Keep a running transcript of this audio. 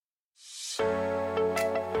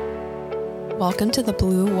Welcome to the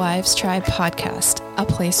Blue Wives Tribe podcast, a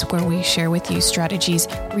place where we share with you strategies,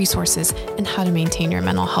 resources, and how to maintain your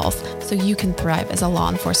mental health so you can thrive as a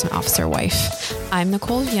law enforcement officer wife. I'm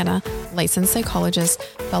Nicole Viena, licensed psychologist,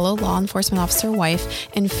 fellow law enforcement officer wife,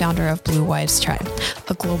 and founder of Blue Wives Tribe,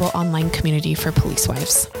 a global online community for police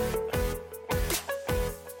wives.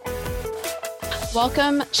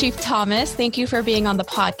 Welcome, Chief Thomas. Thank you for being on the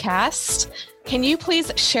podcast. Can you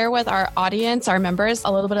please share with our audience, our members,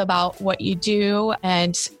 a little bit about what you do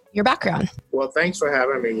and your background? Well, thanks for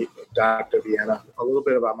having me, Dr. Viena. A little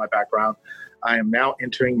bit about my background. I am now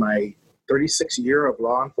entering my 36th year of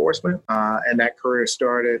law enforcement, and that career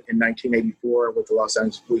started in 1984 with the Los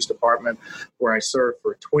Angeles Police Department, where I served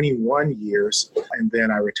for 21 years, and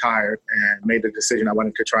then I retired and made the decision I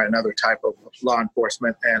wanted to try another type of law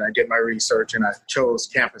enforcement, and I did my research, and I chose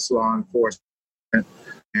campus law enforcement.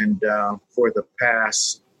 And for the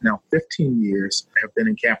past 15 years, I have been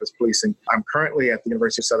in campus policing. I'm currently at the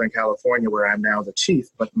University of Southern California, where I'm now the chief,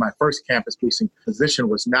 but my first campus policing position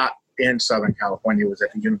was not in Southern California. It was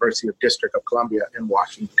at the University of District of Columbia in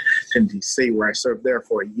Washington, D.C., where I served there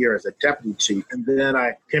for a year as a deputy chief. And then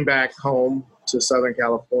I came back home to Southern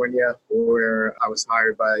California, where I was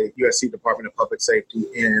hired by USC Department of Public Safety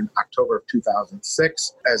in October of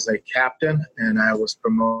 2006 as a captain, and I was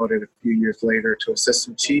promoted a few years later to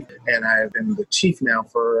assistant chief, and I have been the chief now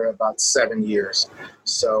for about 7 years.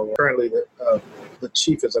 So currently the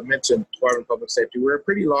chief, as I mentioned, Department of Public Safety, we're a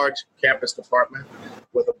pretty large campus department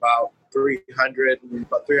with about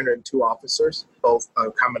 302 officers, both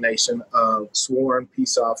a combination of sworn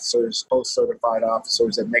peace officers, post-certified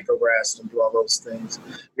officers that make arrests and do all those things.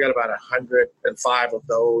 We got about 105 of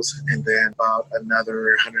those, and then about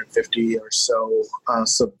another 150 or so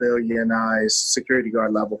civilianized security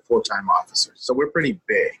guard level full-time officers. So we're pretty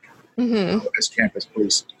big. As campus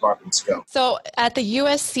police departments go. So at the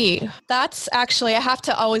USC, that's actually, I have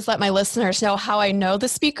to always let my listeners know how I know the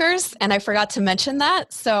speakers, and I forgot to mention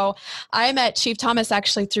that. So I met Chief Thomas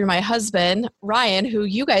actually through my husband, Ryan, who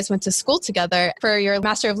you guys went to school together for your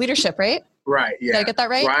Master of Leadership, right? Right, yeah. Did I get that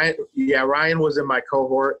right? Ryan was in my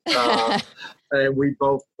cohort. And we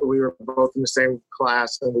were both in the same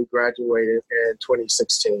class, and we graduated in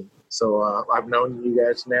 2016. So I've known you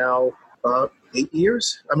guys now about 8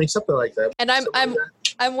 years. I mean, something like that. And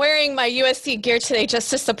I'm wearing my USC gear today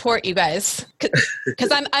just to support you guys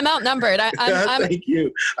because I'm outnumbered. Thank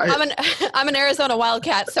you. I'm an Arizona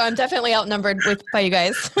Wildcat, so I'm definitely outnumbered by you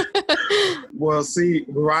guys. Well, see,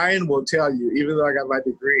 Ryan will tell you, even though I got my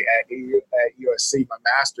degree at USC, my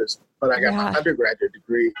master's, but I got my undergraduate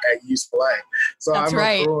degree at UCLA. So That's I'm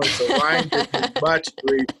right. a Bruin, so Ryan gives me much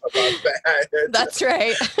grief about that. That's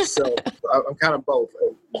right. So I'm kind of both,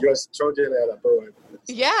 US Trojan and a Bruin.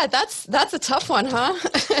 Yeah, that's a tough one, huh?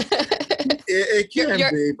 It can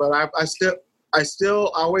be, but I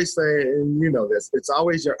still always say, and you know this, it's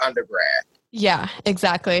always your undergrad. Yeah,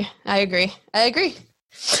 exactly. I agree.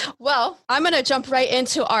 Well, I'm going to jump right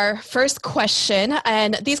into our first question.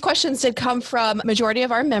 And these questions did come from majority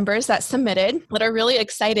of our members that submitted, but are really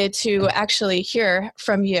excited to actually hear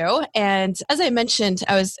from you. And as I mentioned,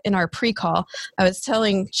 I was in our pre-call, I was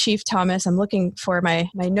telling Chief Thomas, I'm looking for my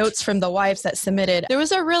notes from the wives that submitted. There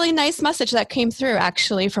was a really nice message that came through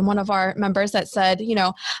actually from one of our members that said,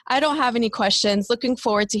 I don't have any questions. Looking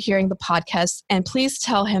forward to hearing the podcast. And please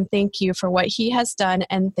tell him thank you for what he has done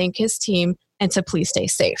and thank his team, and to please stay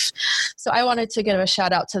safe. So I wanted to give a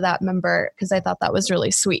shout out to that member because I thought that was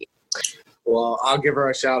really sweet. Well, I'll give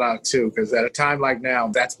her a shout out too, because at a time like now,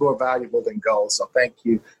 that's more valuable than gold. So thank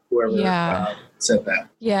you, whoever said that.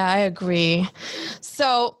 Yeah, I agree.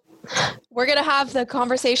 So we're going to have the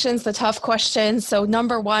conversations, the tough questions. So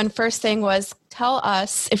number one, first thing was tell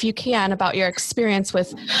us, if you can, about your experience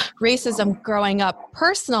with racism growing up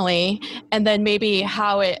personally, and then maybe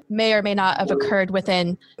how it may or may not have occurred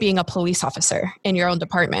within being a police officer in your own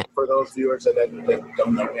department. For those viewers that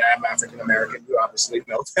don't know me, I'm African American. You obviously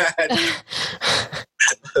know that.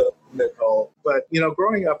 Nicole. But,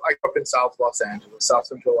 growing up, I grew up in South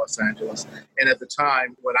Central Los Angeles. And at the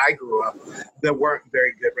time when I grew up, there weren't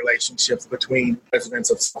very good relationships between residents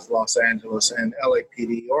of South Los Angeles and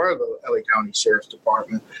LAPD or the LA County Sheriff's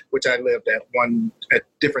Department, which I lived at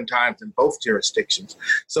different times in both jurisdictions.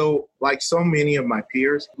 So like so many of my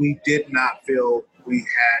peers, we did not feel we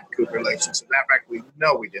had good relationships. In fact, we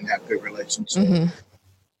know we didn't have good relationships. Mm-hmm.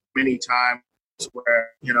 Many times where,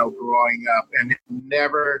 growing up and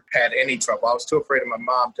never had any trouble. I was too afraid of my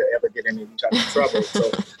mom to ever get in any type of trouble. So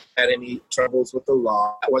had any troubles with the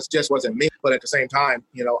law. It wasn't me. But at the same time,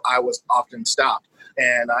 I was often stopped.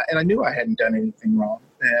 And I knew I hadn't done anything wrong.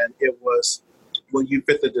 And it was, well, you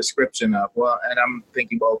fit the description of, and I'm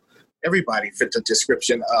thinking, well, everybody fit the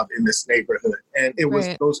description of in this neighborhood. And it was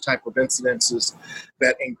those type of incidences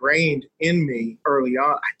that ingrained in me early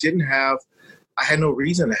on. I had no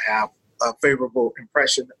reason to have a favorable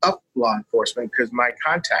impression of law enforcement because my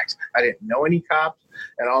contacts, I didn't know any cops,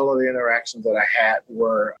 and all of the interactions that I had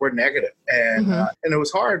were negative. And and it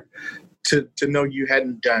was hard to know you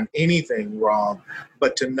hadn't done anything wrong,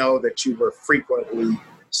 but to know that you were frequently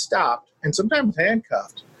stopped and sometimes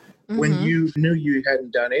handcuffed when you knew you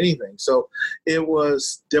hadn't done anything. So it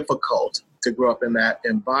was difficult to grow up in that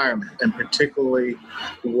environment, and particularly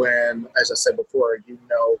when, as I said before,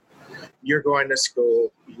 you're going to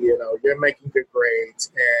school, you're making good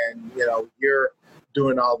grades, and, you're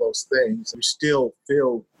doing all those things. You still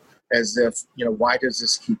feel as if, why does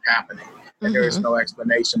this keep happening? And there is no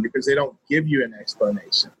explanation because they don't give you an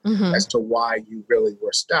explanation as to why you really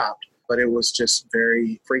were stopped. But it was just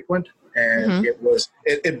very frequent. And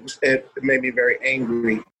it made me very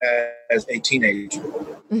angry as a teenager.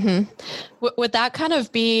 Would that kind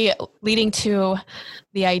of be leading to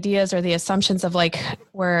the ideas or the assumptions of like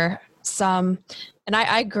where some, and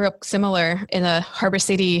I grew up similar in a Harbor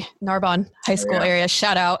City, Narbonne High School area.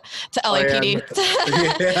 Shout out to LAPD.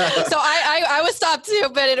 So I was stopped too,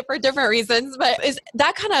 but for different reasons. But is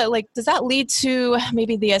that kind of like, does that lead to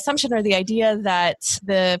maybe the assumption or the idea that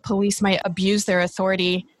the police might abuse their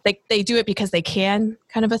authority? Like they do it because they can,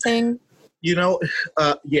 kind of a thing?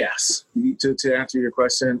 Yes. To answer your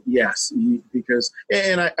question, yes. Because,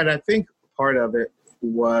 and I think part of it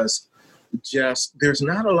was just, there's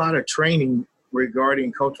not a lot of training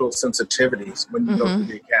regarding cultural sensitivities when you go to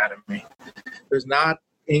the academy. There's not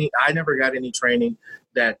any, I never got any training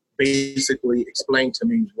that basically explained to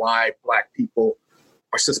me why Black people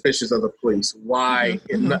are suspicious of the police, why,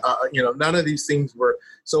 none of these things were,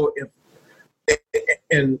 so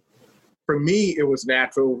and for me, it was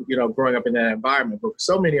natural, growing up in that environment. But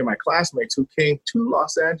so many of my classmates who came to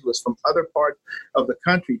Los Angeles from other parts of the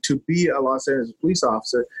country to be a Los Angeles police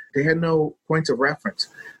officer, they had no points of reference.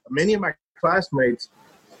 Many of my classmates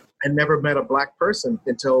had never met a Black person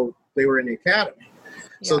until they were in the academy.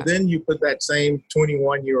 Yeah. So then you put that same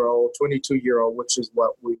 21-year-old, 22-year-old, which is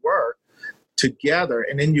what we were, together,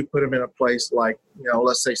 and then you put them in a place like,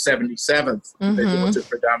 let's say 77th, which is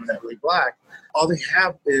predominantly Black. All they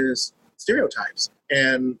have is stereotypes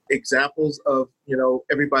and examples of,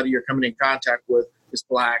 everybody you're coming in contact with is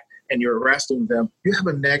Black and you're arresting them. You have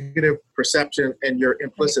a negative perception and your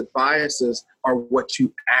implicit biases are what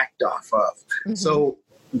you act off of. So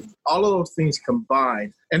all of those things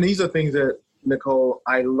combined, and these are things that, Nicole,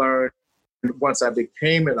 I learned once I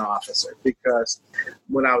became an officer, because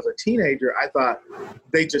when I was a teenager, I thought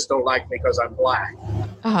they just don't like me because I'm Black.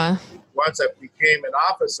 Once I became an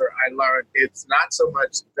officer, I learned it's not so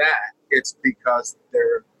much that, it's because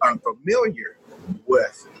they're unfamiliar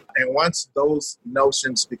with. And once those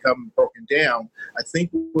notions become broken down, I think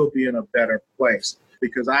we'll be in a better place,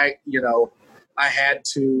 because I had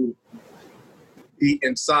to be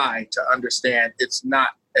inside to understand it's not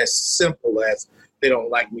as simple as they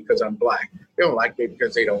don't like me because I'm Black. They don't like me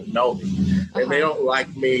because they don't know me. And they don't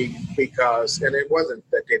like me because, and it wasn't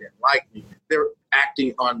that they didn't like me, they're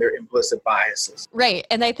acting on their implicit biases. Right.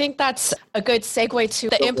 And I think that's a good segue to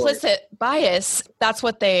the implicit bias. That's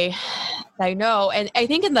what they know. And I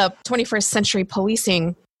think in the 21st Century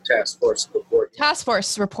Policing Task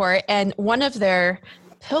Force report, and one of their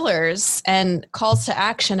pillars and calls to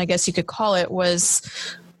action, I guess you could call it,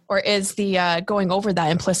 is the going over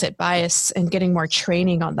that implicit bias and getting more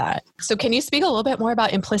training on that. So can you speak a little bit more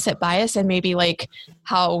about implicit bias and maybe like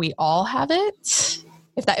how we all have it?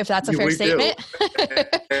 If that's a fair statement.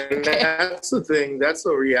 And that's the thing, that's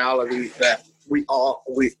the reality, that we all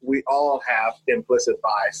have implicit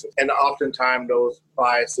biases. And oftentimes those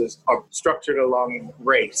biases are structured along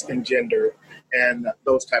race and gender and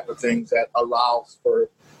those type of things that allows for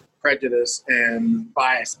prejudice and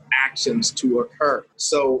bias actions to occur.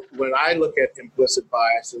 So when I look at implicit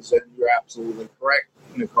biases, and you're absolutely correct,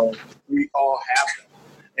 Nicole, we all have them.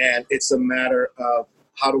 And it's a matter of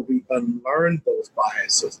how do we unlearn those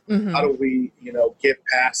biases? How do we, get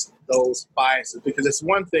past those biases? Because it's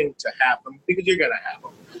one thing to have them, because you're going to have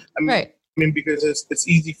them. Because it's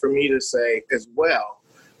easy for me to say as well,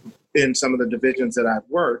 in some of the divisions that I've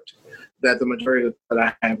worked, that the majority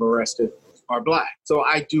that I have arrested are Black. So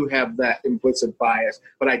I do have that implicit bias,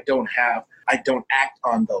 but I don't act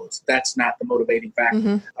on those. That's not the motivating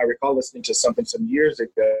factor. I recall listening to something some years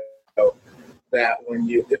ago that when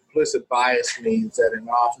implicit bias means that an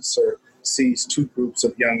officer sees two groups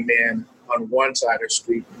of young men on one side of the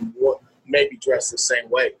street maybe dressed the same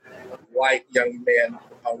way. White young men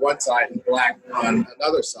on one side and black on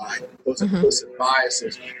another side. Those implicit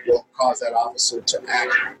biases will cause that officer to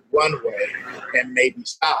act one way and maybe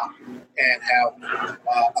stop and have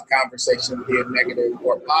a conversation be negative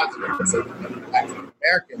or positive as a African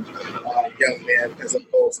American young man, as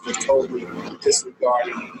opposed to totally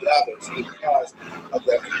disregarding the others because of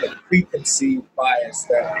the preconceived bias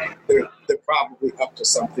that they're probably up to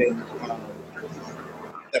something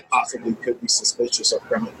that possibly could be suspicious or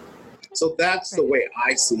criminal. So that's the way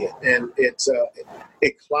I see it, and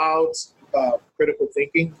it clouds critical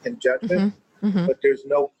thinking and judgment, but there's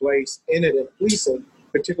no place in it in policing,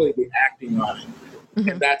 particularly the acting on it,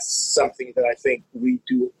 and that's something that I think we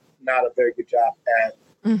do not a very good job at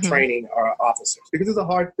training our officers, because it's a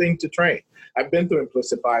hard thing to train. I've been through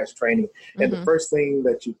implicit bias training, and the first thing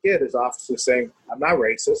that you get is officers saying, "I'm not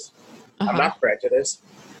racist, I'm not prejudiced,"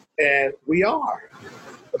 and we are.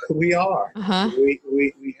 We are. We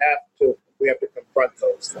have to confront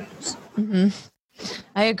those things.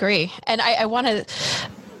 I agree, and I want to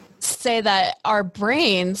say that our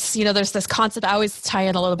brains, there's this concept. I always tie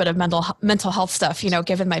in a little bit of mental health stuff,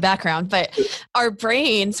 given my background. But our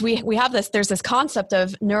brains, we have this. There's this concept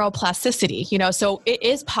of neuroplasticity. So it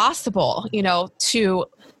is possible, to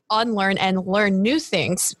unlearn and learn new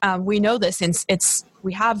things. We know this, and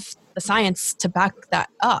we have the science to back that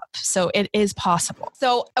up. So it is possible.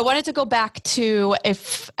 So I wanted to go back to,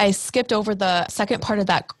 if I skipped over the second part of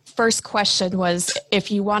that first question, was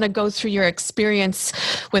if you want to go through your experience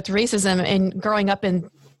with racism and growing up in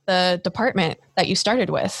the department that you started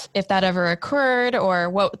with, if that ever occurred,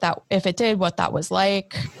 or if it did, what that was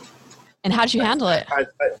like, and how did you handle it?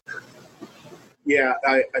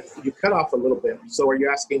 You cut off a little bit. So are you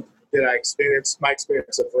asking, did I experience my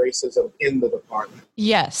experience of racism in the department?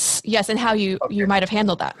 Yes, and how you might have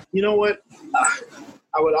handled that. You know what?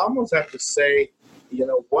 I would almost have to say,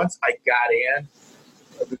 once I got in,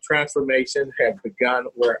 the transformation had begun,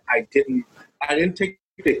 where I didn't take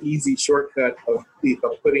the easy shortcut of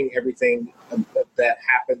putting everything that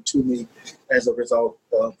happened to me as a result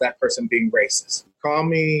of that person being racist. Call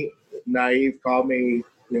me naive, call me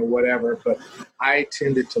whatever, but I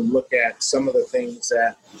tended to look at some of the things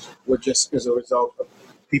that were just as a result of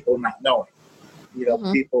people not knowing,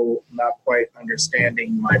 people not quite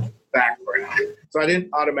understanding my background. So I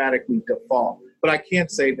didn't automatically default, but I can't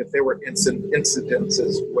say that there were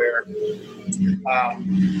incidences where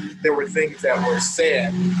there were things that were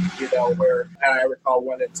said, and I recall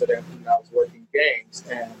one incident when I was working games,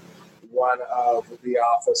 and one of the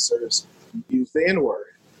officers used the N-word.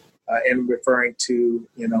 And referring to,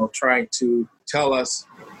 trying to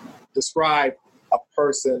describe a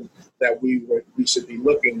person that we should be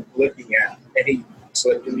looking at, and he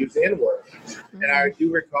slipped and used the N-word. And I do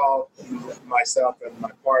recall myself and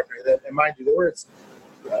my partner, and mind you, there were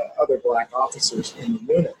other black officers in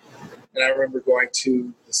the unit, and I remember going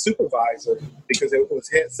to the supervisor, because it was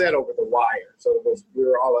said over the wire, so we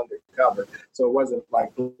were all undercover, so it wasn't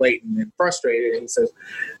like blatant and frustrated. And he says,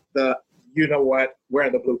 you know what,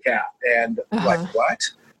 wearing the blue cap. And like, what?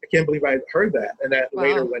 I can't believe I heard that. And that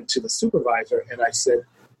later went to the supervisor, and I said,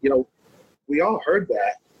 we all heard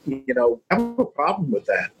that. I have a problem with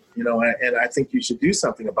that, and I think you should do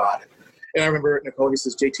something about it. And I remember Nicole, he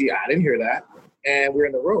says, JT, I didn't hear that. And we're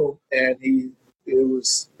in the room, and it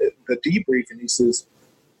was the debrief, and he says,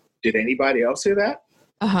 did anybody else hear that?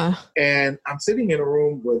 And I'm sitting in a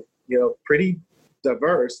room with, pretty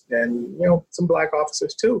diverse, and some black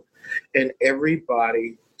officers too, and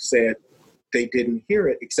everybody said they didn't hear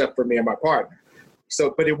it except for me and my partner.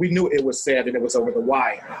 So, but we knew it was said, and it was over the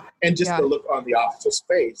wire, and just the look on the officer's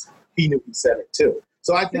face, he knew he said it too.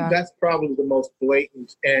 So I think that's probably the most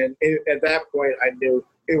blatant, and at that point I knew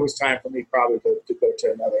it was time for me probably to go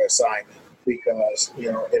to another assignment, because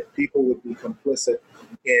if people would be complicit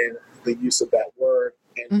in the use of that word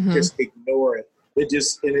and just ignore it,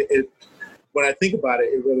 it when I think about it,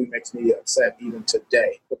 it really makes me upset even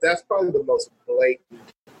today. But that's probably the most blatant,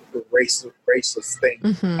 racist thing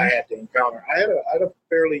I had to encounter. I had a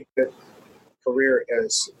fairly good career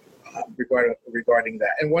as regarding that.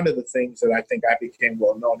 And one of the things that I think I became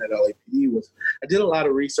well known at LAPD was I did a lot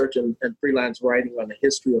of research and freelance writing on the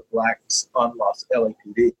history of blacks on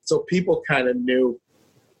LAPD. So people kind of knew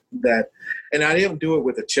that, and I didn't do it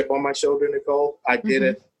with a chip on my shoulder, Nicole. I did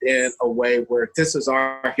it in a way where this is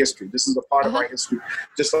our history. This is a part of our history,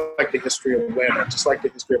 just like the history of women, just like the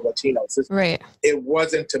history of Latinos. It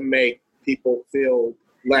wasn't to make people feel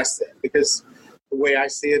less than, because the way I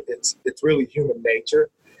see it, it's really human nature.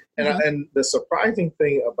 And the surprising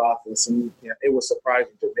thing about this, and it was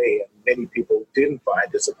surprising to me, and many people didn't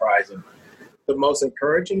find it surprising, the most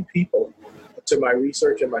encouraging people to my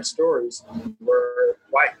research and my stories were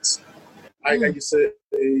whites. I used to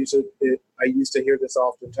hear this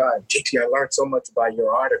all the time. JT, I learned so much by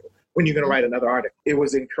your article. When are you going to write another article? It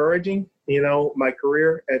was encouraging, my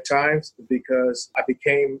career at times, because I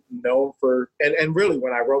became known for, and really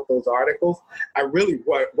when I wrote those articles, I really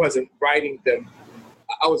wasn't writing them.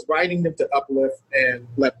 I was writing them to uplift and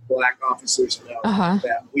let Black officers know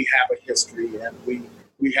that we have a history and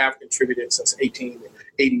we have contributed since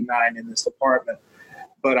 1889 in this department.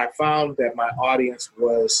 But I found that my audience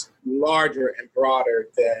was larger and broader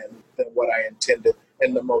than what I intended,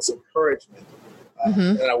 and the most encouragement.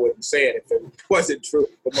 And I wouldn't say it if it wasn't true.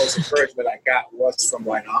 The most encouragement I got was from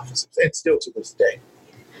white officers, and still to this day.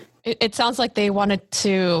 It sounds like they wanted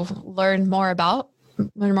to learn more about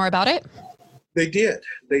it. They did.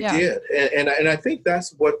 They did. And I think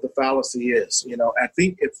that's what the fallacy is. I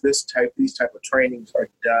think if these type of trainings are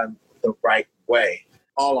done the right way,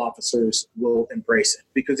 all officers will embrace it.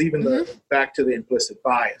 Because even back to the implicit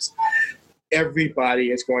bias,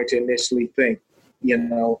 everybody is going to initially think,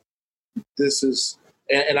 this is,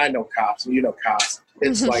 and I know cops, and cops.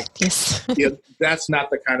 It's like, yes. That's not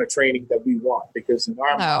the kind of training that we want, because in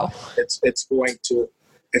our mind, it's going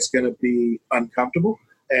to be uncomfortable.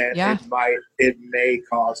 And it may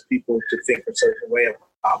cause people to think a certain way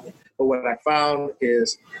about it. But what I found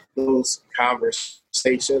is those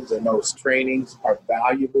conversations and those trainings are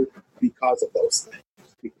valuable because of those things.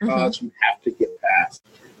 Because you have to get past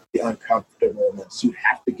the uncomfortableness. You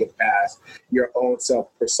have to get past your own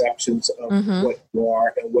self-perceptions of what you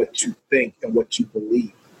are and what you think and what you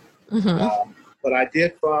believe. But I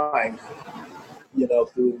did find,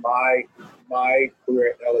 through my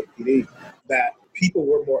career at LAPD, that people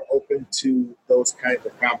were more open to those kinds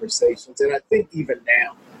of conversations. And I think even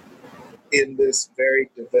now, in this very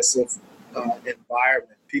divisive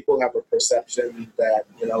environment, people have a perception that,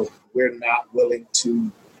 we're not willing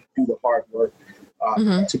to do the hard work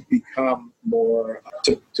to become more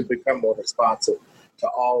responsive to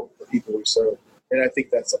all the people we serve. And I think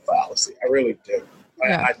that's a fallacy. I really do.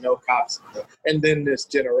 I know cops. And then this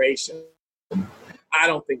generation, I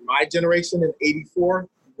don't think my generation in '84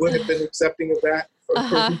 would have been accepting of that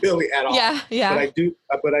really at all.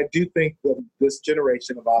 But I do think that this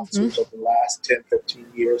generation of officers over the last 10, 15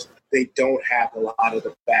 years, they don't have a lot of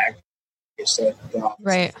the baggage that the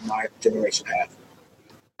officers of my generation have.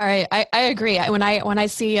 All right. I agree. When I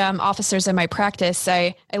see officers in my practice,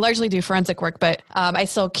 I largely do forensic work, but I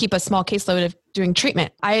still keep a small caseload of doing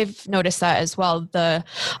treatment. I've noticed that as well. The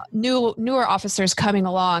newer officers coming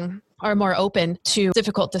along are more open to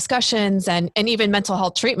difficult discussions and even mental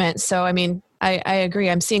health treatment. So, I mean, I agree.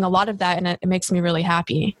 I'm seeing a lot of that, and it makes me really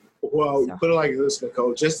happy. Well, put it like this,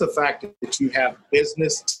 Nicole, just the fact that you have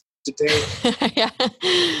business today.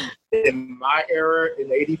 In my era,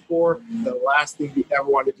 in '84, the last thing you ever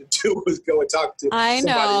wanted to do was go and talk to somebody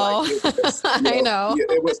like you. Because, I know.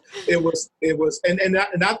 It was, and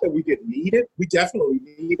not that we didn't need it. We definitely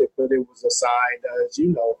need it, but it was a sign, as you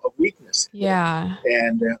know, of weakness. Yeah.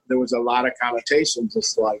 And there was a lot of connotations.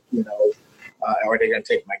 It's like, are they going to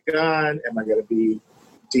take my gun? Am I going to be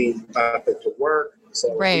deemed unfit to work?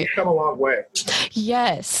 So we've come a long way.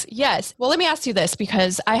 Yes. Well, let me ask you this,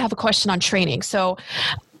 because I have a question on training. So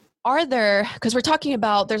because we're talking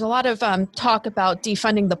about, there's a lot of talk about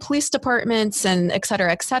defunding the police departments and et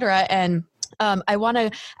cetera, et cetera. And I want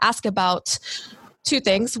to ask about two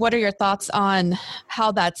things. What are your thoughts on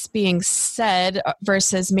how that's being said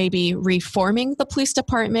versus maybe reforming the police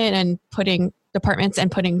department and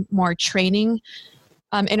putting more training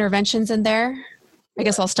interventions in there? I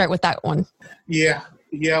guess I'll start with that one. Yeah.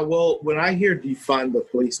 Well, when I hear defund the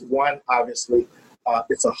police, one, obviously,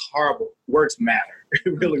 it's a horrible, words matter.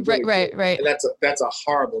 It really right. And that's a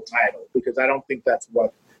horrible title, because I don't think that's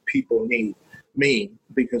what people mean,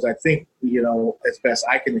 because I think, as best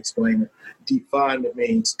I can explain it, defund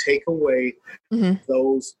means take away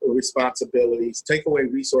those responsibilities, take away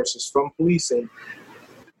resources from policing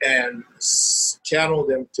and channel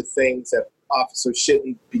them to things that officers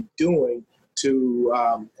shouldn't be doing to,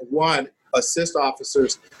 one, assist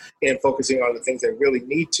officers in focusing on the things they really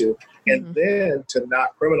need to, and then to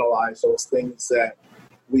not criminalize those things that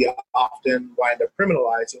we often wind up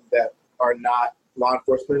criminalizing that are not law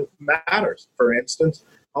enforcement matters. For instance,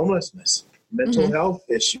 homelessness, mental health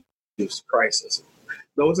issues, crisis.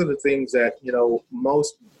 Those are the things that, you're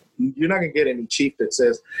not going to get any chief that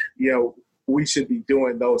says, we should be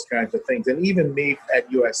doing those kinds of things. And even me at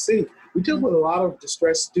USC, we deal with a lot of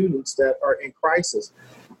distressed students that are in crisis,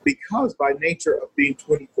 because by nature of being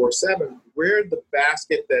 24/7, we're the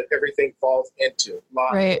basket that everything falls into.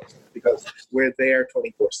 Because we're there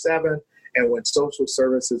 24/7, And when social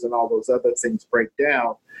services and all those other things break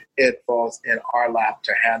down, it falls in our lap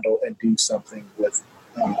to handle and do something with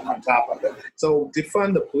on top of it. So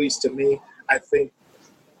defund the police, to me, I think,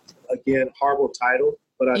 again, horrible title,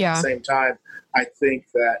 but at the same time, I think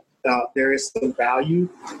that there is some value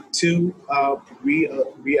to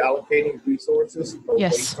reallocating resources away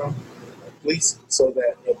from police, so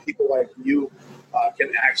that people like you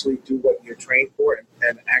can actually do what you're trained for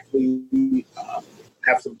and actually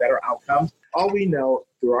have some better outcomes. All we know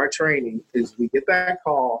through our training is we get that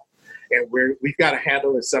call, and we've got to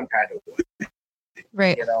handle it some kind of way.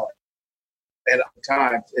 Right. And at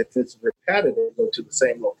times, if it's repetitive, go to the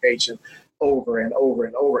same location over and over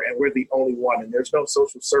and over, and we're the only one, and there's no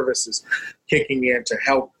social services kicking in to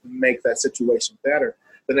help make that situation better.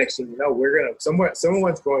 The next thing you know,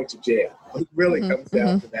 someone's going to jail. It really comes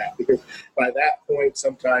down to that, because by that point,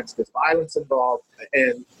 sometimes there's violence involved,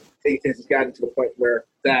 and it's gotten to the point where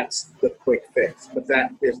that's the quick fix. But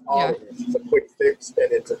that is all it is. It's a quick fix,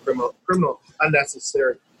 and it's a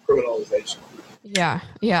unnecessary criminalization. Yeah.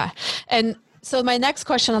 And so my next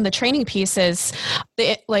question on the training piece is,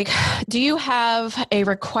 do you have a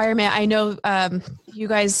requirement? I know you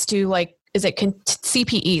guys do, is it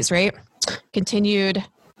CPEs, right? Continued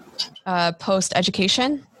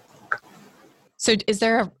post-education. So is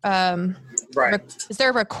there is there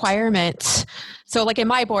a requirement? So in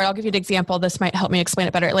my board, I'll give you an example. This might help me explain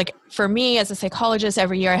it better. For me as a psychologist,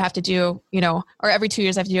 every year I have to do, or every 2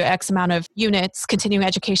 years I have to do X amount of units, continuing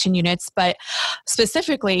education units, but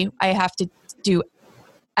specifically I have to do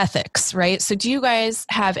ethics, right? So do you guys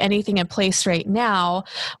have anything in place right now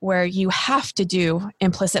where you have to do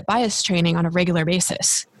implicit bias training on a regular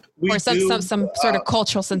basis? Or some sort of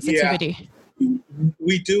cultural sensitivity? Yeah.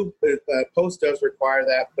 We do. Post does require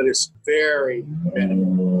that, but it's very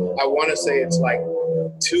minimal. I want to say it's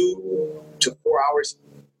 2 to 4 hours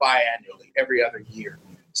biannually, every other year.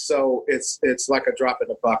 So it's like a drop in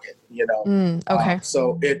the bucket, Okay.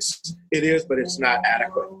 So it is, but it's not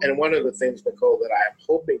adequate. And one of the things, Nicole, that I am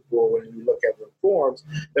hoping for when we look at reforms,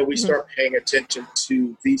 that we start paying attention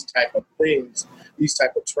to these type of things, these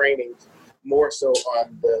type of trainings, more so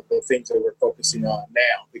on the things that we're focusing on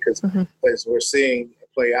now, because as we're seeing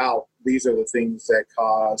play out, these are the things that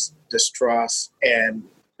cause distrust and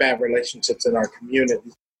bad relationships in our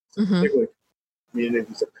communities, particularly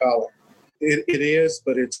communities of color. It is,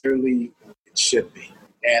 but it should be.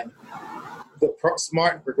 And the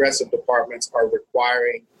smart and progressive departments are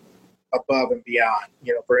requiring above and beyond.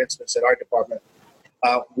 For instance, in our department,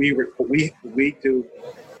 we do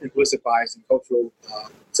implicit bias and cultural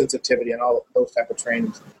sensitivity and all of those type of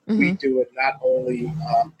trainings. We do it not only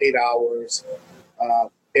 8 hours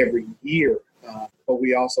every year, but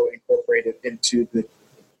we also incorporate it into the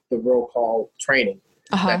roll call training.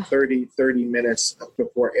 That 30 minutes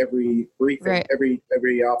before every briefing,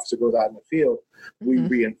 every officer goes out in the field, we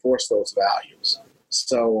reinforce those values.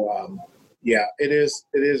 So, it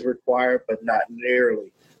is required, but not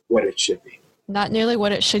nearly what it should be. Not nearly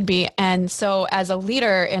what it should be. And so as a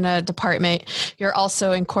leader in a department, you're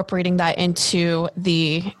also incorporating that into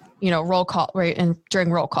the, roll call, right? And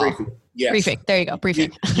during roll call. Briefing. Yes. Briefing. There you go.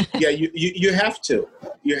 Briefing. You have to.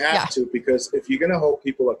 You have to, because if you're going to hold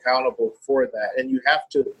people accountable for that, and you have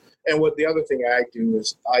to, and what the other thing I do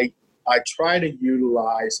is I try to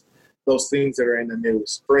utilize those things that are in the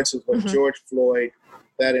news. For instance, when George Floyd,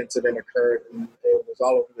 that incident occurred, and it was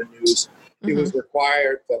all over the news. It was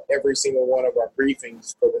required that every single one of our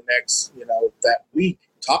briefings for the next, that week,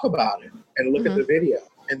 talk about it and look at the video.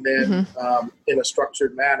 And then in a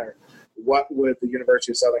structured manner, what would the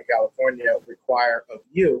University of Southern California require of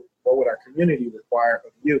you? What would our community require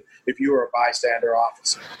of you if you were a bystander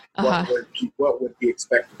officer? What would be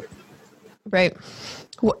expected of you? Right.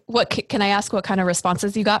 What can I ask? What kind of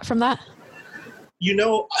responses you got from that?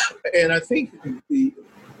 And I think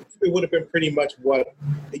it would have been pretty much what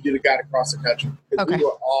you'd have got across the country. Okay.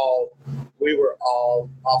 We were all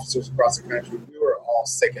officers across the country. We were all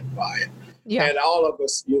sickened by it. Yeah. And all of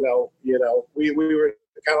us, we were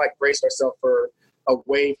kind of braced ourselves for a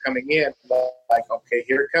wave coming in, okay,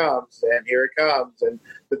 here it comes, and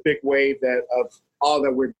the big wave of all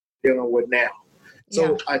that we're dealing with now.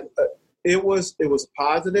 So it was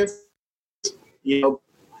positive.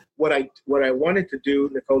 What I wanted to do,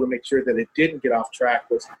 Nicole, to make sure that it didn't get off track,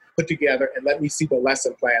 was put together and let me see the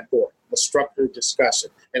lesson plan for it, the structured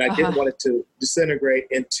discussion. And I didn't want it to disintegrate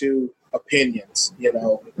into opinions,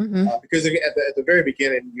 because at the very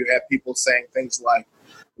beginning, you have people saying things like,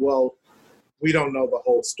 well, we don't know the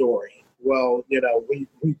whole story. Well, we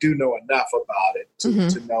do know enough about it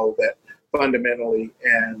to know that fundamentally,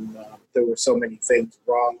 and there were so many things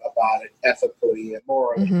wrong about it ethically and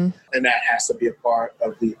morally, and that has to be a part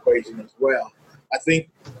of the equation as well. I think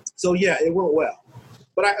so. Yeah, it went well,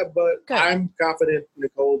 but I'm confident,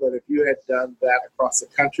 Nicole, that if you had done that across the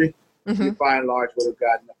country, you by and large would have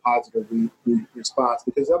gotten a positive response.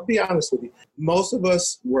 Because I'll be honest with you, most of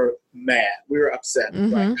us were mad. We were upset.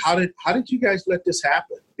 Like, how did you guys let this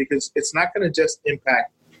happen? Because it's not going to just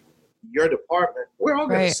impact your department. We're all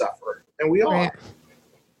going to suffer, and we are.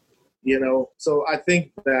 You know, so I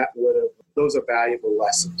think that those are valuable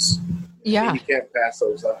lessons. Yeah, and you can't pass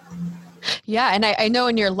those up. Yeah. And I know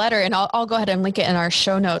in your letter, and I'll go ahead and link it in our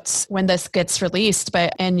show notes when this gets released,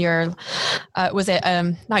 but in your, was it,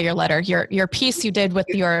 not your letter, your piece you did with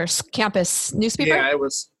your campus newspaper?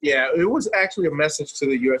 Yeah, it was actually a message to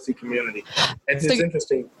the USC community. And it's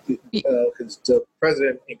interesting because the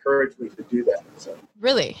president encouraged me to do that. So.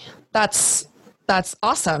 Really? That's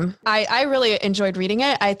awesome. I really enjoyed reading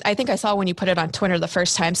it. I think I saw when you put it on Twitter the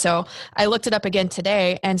first time. So I looked it up again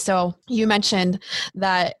today. And so you mentioned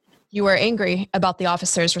that you were angry about the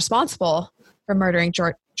officers responsible for murdering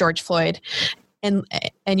George Floyd. And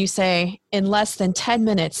you say, in less than 10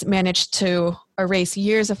 minutes, managed to erase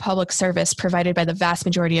years of public service provided by the vast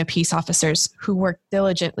majority of peace officers who work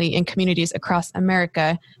diligently in communities across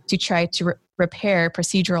America to try to repair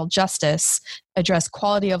procedural justice, address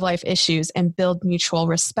quality of life issues, and build mutual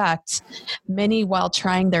respect, many while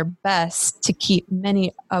trying their best to keep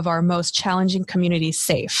many of our most challenging communities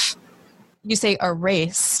safe. You say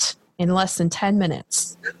erased in less than 10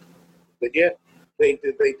 minutes. They did. They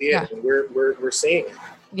did. Yeah. And we're seeing it.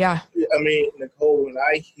 Yeah. I mean, Nicole, when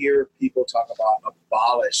I hear people talk about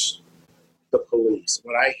abolish the police,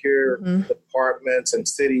 when I hear departments and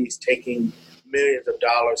cities taking millions of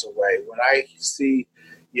dollars away, when I see,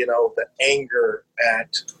 the anger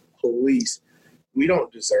at police, we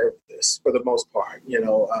don't deserve this for the most part.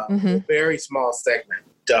 A very small segment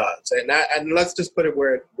does, and let's just put it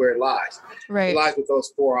where it lies. Right. It lies with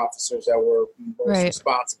those 4 officers that were most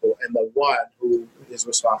responsible, and the one who is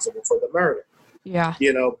responsible for the murder. Yeah.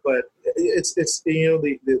 But it's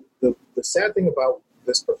the sad thing about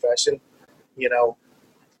this profession,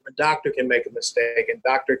 a doctor can make a mistake, and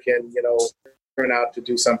doctor can turn out to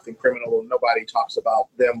do something criminal, and nobody talks about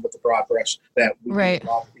them with the broad brush that we do in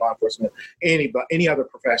law enforcement, any other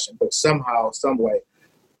profession. But somehow, some way,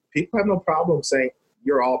 people have no problem saying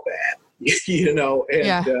you're all bad,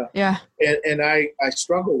 and I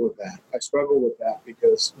struggle with that. I struggle with that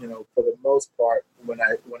because for the most part, when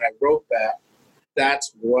I wrote that,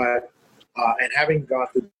 that's what and having gone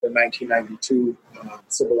through the 1992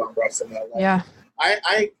 civil unrest in LA,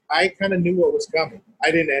 I kind of knew what was coming. I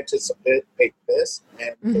didn't anticipate this,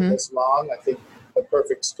 and for this long. I think the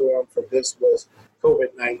perfect storm for this was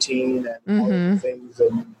COVID-19 and all the things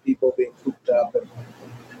and people being cooped up,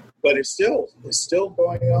 but it's still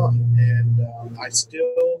going on, and I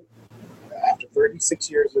still, after 36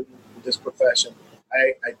 years in this profession,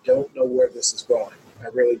 I don't know where this is going. I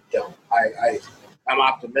really don't. I'm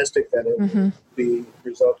optimistic that it will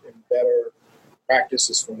result in better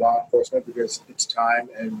practices for law enforcement because it's time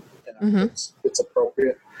and it's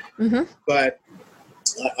appropriate. But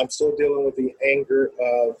I'm still dealing with the anger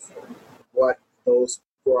of what those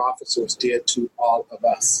 4 officers did to all of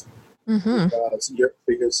us.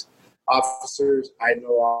 Because officers, I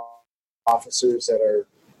know officers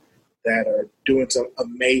that are doing some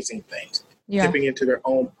amazing things, dipping into their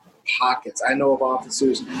own pockets. I know of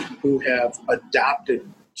officers who have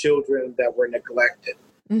adopted children that were neglected.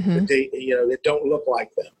 That they don't look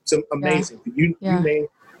like them. It's amazing. You name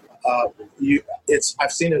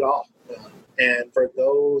I've seen it all, and for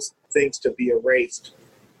those things to be erased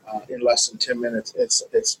in less than 10 minutes,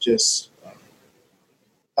 it's just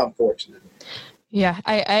unfortunate. Yeah,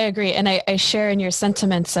 I agree. And I share in your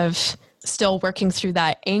sentiments of still working through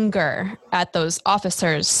that anger at those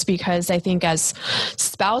officers, because I think as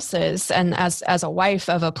spouses and as a wife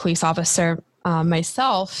of a police officer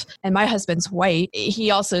myself, and my husband's white,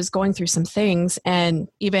 he also is going through some things, and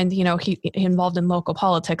even, he involved in local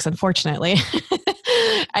politics, unfortunately.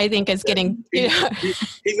 I think is getting. He's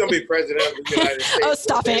going to be president of the United States. Oh,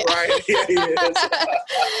 stop it! Right? Yeah, he is.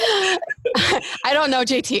 I don't know,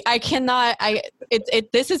 JT. I cannot.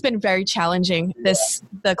 This has been very challenging.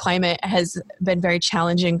 The climate has been very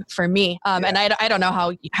challenging for me, and I don't know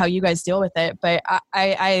how you guys deal with it, but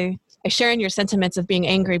I share in your sentiments of being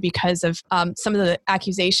angry because of some of the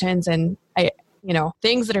accusations and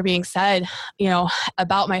things that are being said,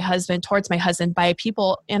 about my husband, towards my husband by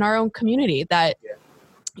people in our own community that.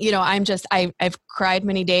 I've cried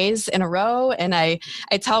many days in a row, and I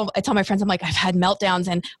tell my friends, I'm like, I've had meltdowns,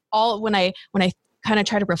 and all when I kind of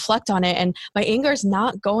try to reflect on it, and my anger is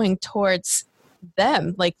not going towards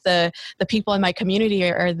them, like the people in my community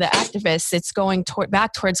or the activists. It's going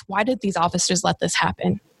back towards, why did these officers let this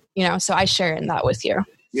happen? So I share in that with you.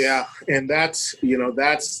 Yeah. And that's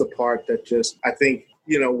the part that just, I think,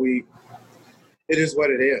 it is what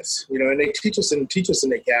it is, and they teach us in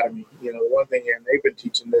the academy, the one thing, and they've been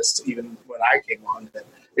teaching this even when I came on, that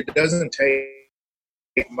it doesn't take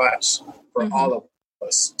much for all of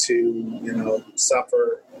us to,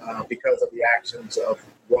 suffer because of the actions of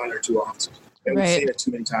one or two officers. And we've seen it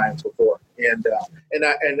too many times before. And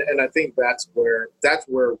I think that's where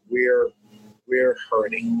we're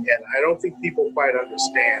hurting. And I don't think people quite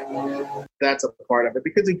understand that's a part of it.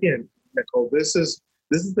 Because again, Nicole, this is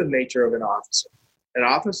the nature of an officer. An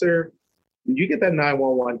officer, when you get that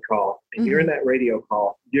 911 call and you're in that radio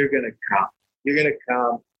call, you're going to come. You're going to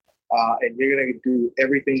come and you're going to do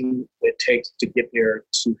everything it takes to get there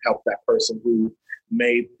to help that person who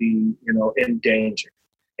may be, in danger.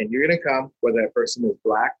 And you're going to come whether that person is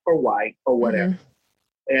black or white or whatever.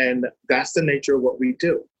 And that's the nature of what we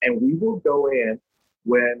do. And we will go in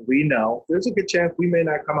when we know there's a good chance we may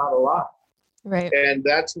not come out alive. Right. And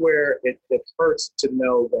that's where it hurts to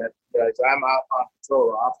know that as I'm out on patrol,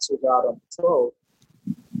 or officers out on patrol,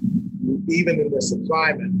 even in this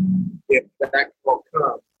assignment, if that will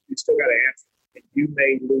come, you still got to answer. And you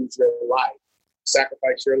may lose your life,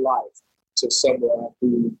 sacrifice your life to someone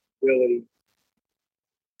who really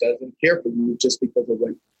doesn't care for you just because of what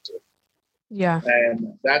you do. Yeah.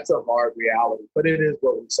 And that's a hard reality, but it is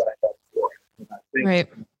what we signed up for. And I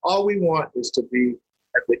think all we want is to be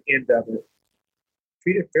at the end of it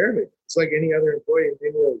treated fairly. It's like any other employee in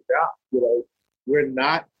any other job. We're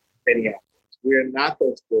not any athletes. We're not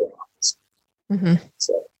those poor officers.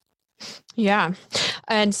 So, yeah.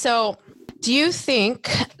 And so, do you think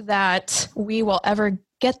that we will ever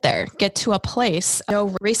get to a place, no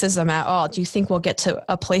racism at all? Do you think we'll get to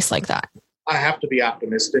a place like that? I have to be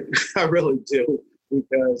optimistic. I really do,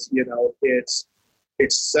 because it's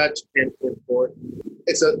such an important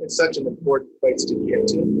place to get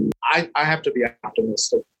to. I have to be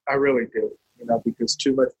optimistic. I really do, because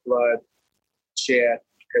too much blood shed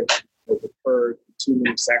has occurred, too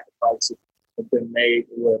many sacrifices have been made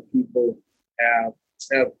where people have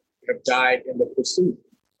died in the pursuit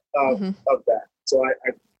of that. So I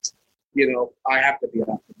have to be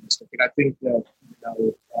optimistic, and I think that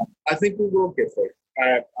I think we will get there.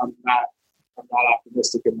 I'm not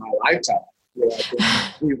optimistic in my lifetime. I think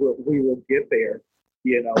we will get there.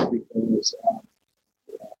 Because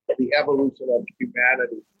the evolution of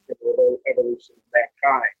humanity, the evolution of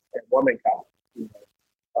mankind and womankind,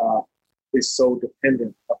 is so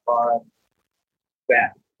dependent upon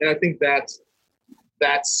that. And I think that's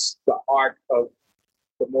the arc of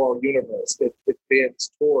the moral universe. It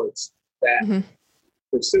bends towards that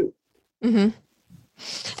pursuit.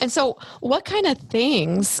 And so what kind of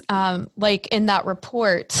things, like in that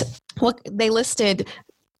report, what they listed,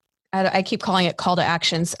 I keep calling it call to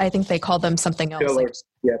actions. I think they call them something else. Pillars.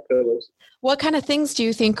 Pillars. What kind of things do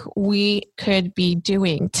you think we could be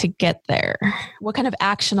doing to get there? What kind of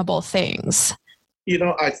actionable things?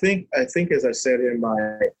 I think as I said in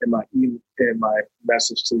my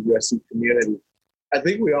message to the USC community, I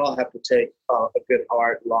think we all have to take a good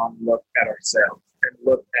hard long look at ourselves and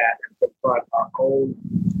look at and confront our own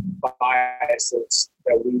biases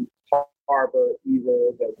that we harbor,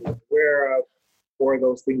 either that we're aware of, or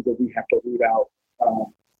those things that we have to root out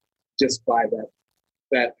just by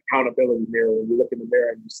that accountability mirror. When you look in the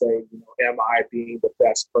mirror and you say, am I being the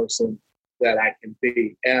best person that I can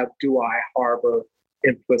be? Do I harbor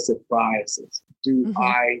implicit biases? Do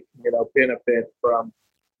I, benefit from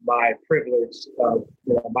my privilege of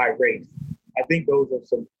my race? I think those are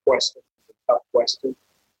some questions, tough questions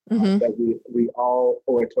that we all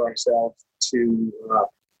owe it to ourselves to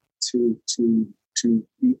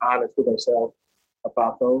be honest with ourselves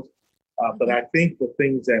about those. But I think the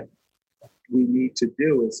things that we need to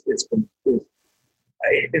do is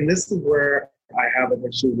and this is where I have an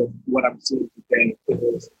issue with what I'm seeing today,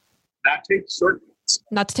 is not take shortcuts.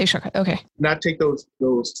 Not to take shortcuts. Okay. Not take those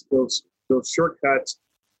shortcuts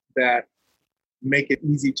that make it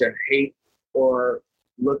easy to hate or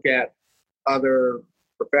look at other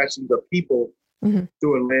professions or people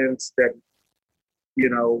through a lens that,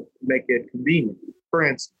 make it convenient. For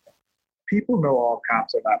instance, people know all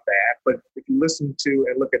cops are not bad, but if you listen to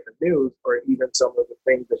and look at the news, or even some of the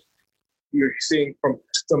things that you're seeing from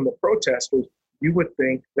some of the protesters, you would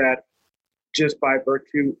think that just by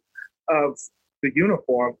virtue of the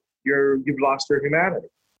uniform, you've lost your humanity.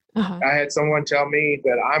 I had someone tell me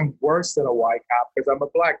that I'm worse than a white cop because I'm a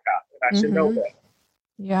black cop, and I should know that.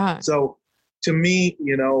 Yeah. So to me,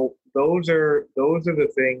 those are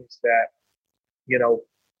the things that,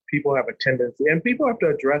 people have a tendency, and people have to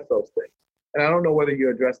address those things. And I don't know whether you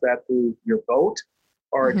address that through your vote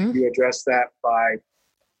or Mm-hmm. you address that by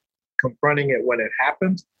confronting it when it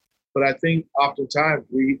happens. But I think oftentimes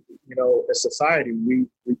we, as society, we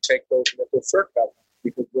take those mental shortcuts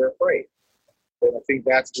because we're afraid. And I think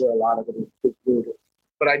that's where a lot of it is rooted.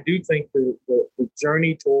 But I do think the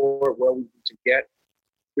journey toward where we need to get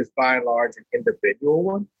is by and large an individual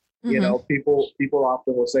one. Mm-hmm. People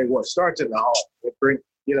often will say, well, it starts in the home.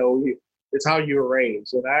 It's how you were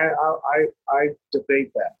raised. And I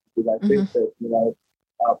debate that because I think that,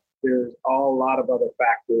 there's a lot of other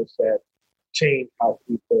factors that change how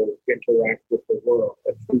people interact with the world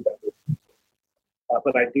and treat other people.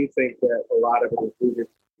 But I do think that a lot of it is rooted in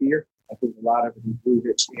fear. I think a lot of it is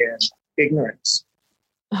rooted in ignorance.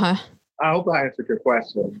 Uh-huh. I hope I answered your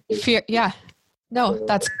question. Fear. Yeah. No,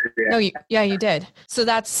 you did. So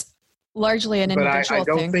that's largely an individual I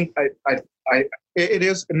don't thing. think it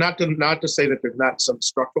is not to say that there's not some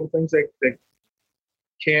structural things that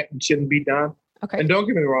can't and shouldn't be done. Okay. And don't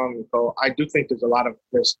get me wrong, Nicole. I do think there's a lot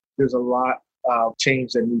of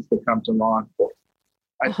change that needs to come to law enforcement.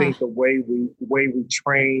 I think the way we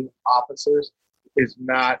train officers is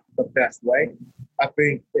not the best way. I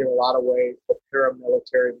think in a lot of ways the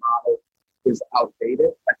paramilitary model is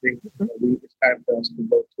outdated. I think it's time for us to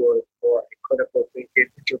go toward more a critical thinking,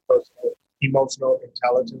 interpersonal, emotional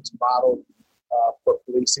intelligence model for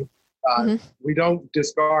policing. We don't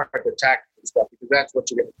discard the tactical stuff because that's what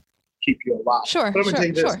you're going to keep you alive. Sure, but I'm going to tell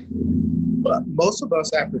you this. Most of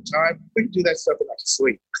us after time, we can do that stuff in our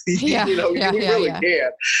sleep. We really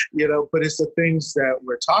can. But it's the things that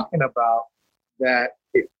we're talking about that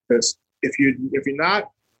because if you're not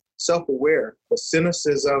self-aware, the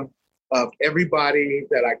cynicism of everybody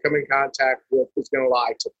that I come in contact with is going to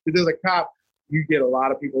lie to. Because as a cop, you get a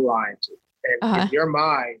lot of people lying to you. And in your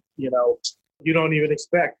mind, you don't even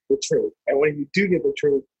expect the truth. And when you do get the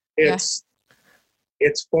truth, it's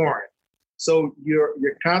foreign. So you're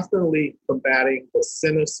constantly combating the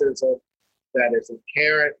cynicism that is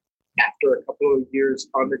inherent after a couple of years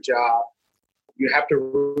on the job. You have to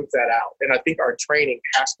root that out. And I think our training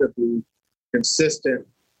has to be consistent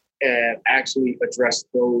and actually address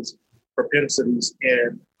those propensities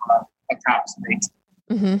in a cop's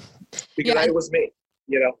nature. Because it was me.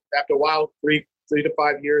 After a while, 3 to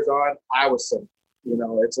 5 years on, I was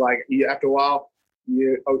cynical. It's like after a while,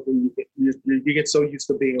 you get so used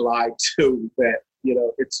to being lied to that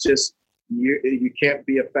it's just you can't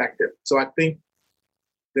be effective. So I think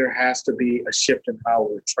there has to be a shift in how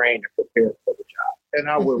we're trained and prepared for the job and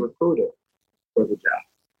how we're recruited for the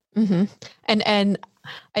job. And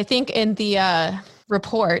I think in the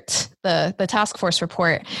report, the task force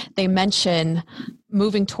report, they mention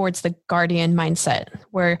moving towards the guardian mindset,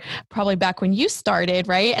 where probably back when you started,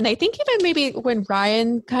 right? And I think even maybe when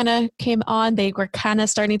Ryan kind of came on, they were kind of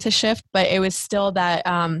starting to shift, but it was still that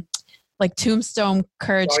like tombstone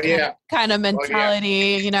courage kind of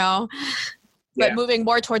mentality, but moving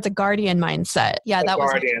more towards a guardian mindset. Yeah, that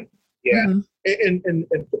guardian. And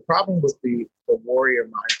the problem with the warrior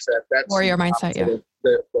mindset, that's warrior mindset,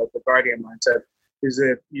 the guardian mindset is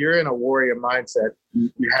if you're in a warrior mindset,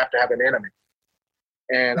 you have to have an enemy.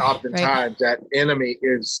 And oftentimes that enemy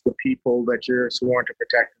is the people that you're sworn to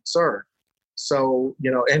protect and serve. So,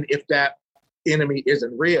 and if that enemy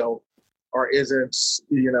isn't real or isn't,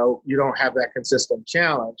 you don't have that consistent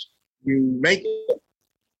challenge, you make it.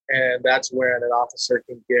 And that's when an officer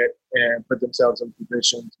can get and put themselves in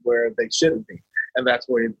positions where they shouldn't be. And that's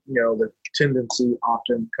where, the tendency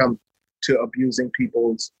often comes to abusing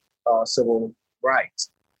people's civil rights.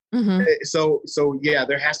 So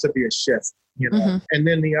there has to be a shift, And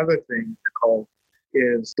then the other thing, Nicole,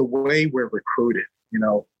 is the way we're recruited,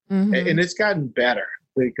 and it's gotten better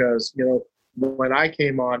because, when I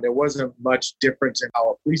came on, there wasn't much difference in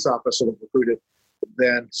how a police officer was recruited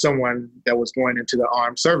than someone that was going into the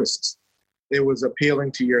armed services. It was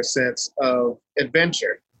appealing to your sense of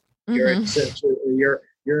adventure, your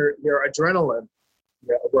adrenaline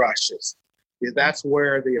rushes. That's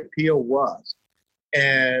where the appeal was.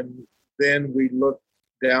 And then we looked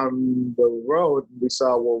down the road and we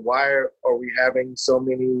saw, well, why are we having so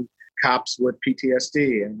many cops with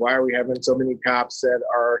PTSD? And why are we having so many cops that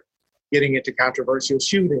are getting into controversial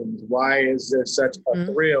shootings? Why is there such a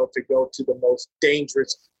thrill to go to the most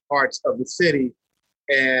dangerous parts of the city?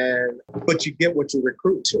 But you get what you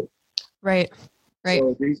recruit to. Right.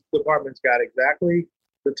 So these departments got exactly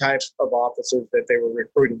the types of officers that they were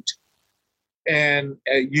recruiting to. And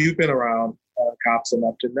you've been around cops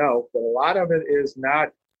enough to know that a lot of it is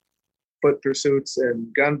not foot pursuits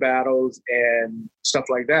and gun battles and stuff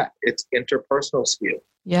like that. It's interpersonal skill.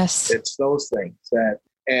 Yes. It's those things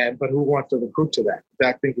but who wants to recruit to that?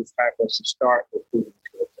 I think it's time for us to start recruiting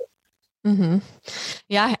to it. Mm-hmm.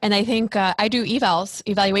 Yeah. And I think I do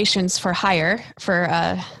evaluations for hire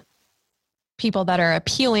for people that are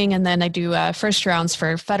appealing. And then I do first rounds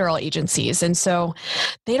for federal agencies. And so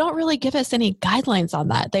they don't really give us any guidelines on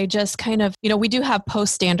that. They just kind of, we do have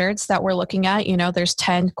post standards that we're looking at. There's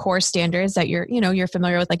 10 core standards that you're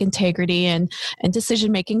familiar with, like integrity and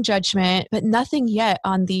decision-making judgment, but nothing yet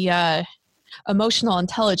on the emotional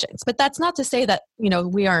intelligence. But that's not to say that,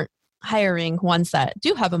 we aren't hiring ones that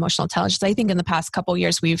do have emotional intelligence. I think in the past couple of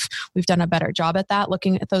years, we've done a better job at that,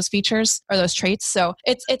 looking at those features or those traits. So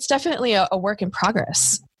it's definitely a work in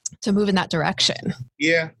progress to move in that direction.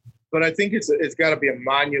 Yeah, but I think it's got to be a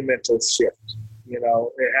monumental shift. It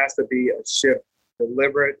has to be a shift,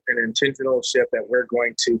 deliberate and intentional shift that we're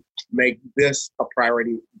going to make this a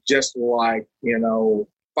priority, just like,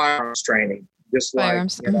 firearms training, just like,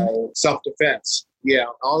 self-defense. Yeah,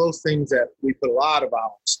 all those things that we put a lot of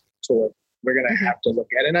hours toward, we're going to have to look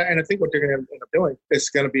at. And I think what they're going to end up doing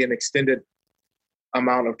is going to be an extended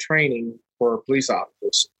amount of training for police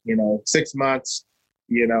officers. 6 months,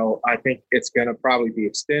 I think it's going to probably be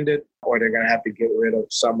extended, or they're going to have to get rid of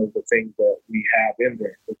some of the things that we have in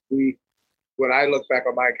there. When I look back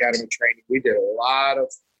on my academy training, we did a lot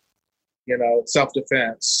of,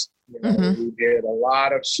 self-defense. We did a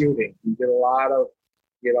lot of shooting. We did a lot of,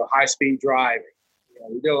 high-speed driving.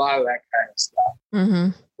 We did a lot of that kind of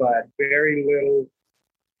stuff, but very little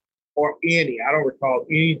or any. I don't recall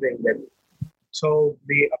anything that told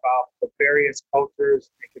me about the various cultures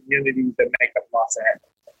and communities that make up Los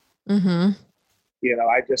Angeles.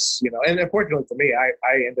 I just, and unfortunately for me,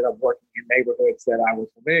 I ended up working in neighborhoods that I was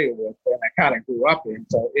familiar with and I kind of grew up in.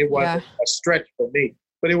 So it wasn't a stretch for me,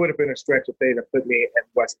 but it would have been a stretch if they'd have put me in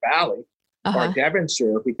West Valley or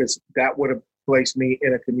Devonshire, because that would have placed me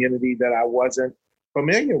in a community that I wasn't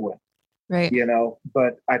familiar with. Right.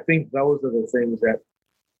 But I think those are the things that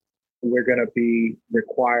we're going to be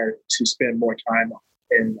required to spend more time on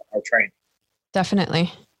in our training.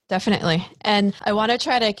 Definitely. And I want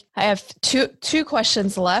to I have two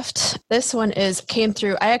questions left. This one came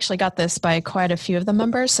through. I actually got this by quite a few of the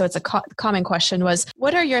members. So it's a common question was,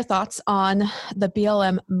 what are your thoughts on the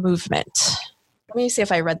BLM movement? Let me see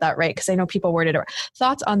if I read that right, because I know people worded it.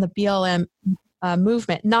 Thoughts on the BLM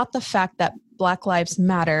movement, not the fact that Black Lives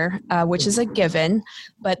Matter, which is a given,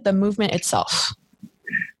 but the movement itself.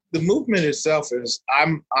 The movement itself is,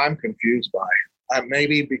 I'm confused by it.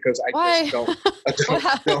 Maybe because I just don't,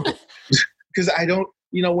 because I don't,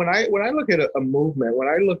 when I look at a movement, when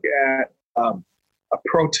I look at a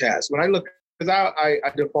protest, because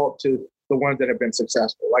I default to the ones that have been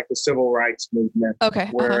successful, like the civil rights movement,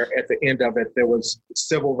 where at the end of it, there was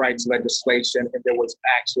civil rights legislation and there was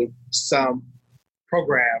actually some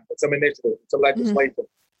program, some initiative, some legislation.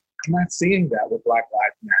 I'm not seeing that with Black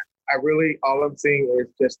Lives Matter. All I'm seeing is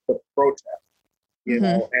just the protest,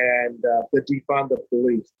 and the defund the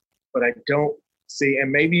police. But I don't see, and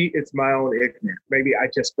maybe it's my own ignorance. Maybe I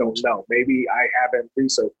just don't know. Maybe I haven't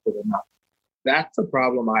researched it enough. That's the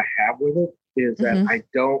problem I have with it, is that I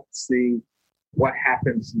don't see what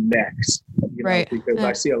happens next, because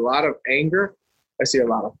I see a lot of anger. I see a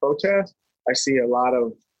lot of protest. I see a lot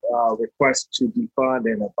of requests to defund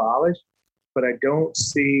and abolish, but I don't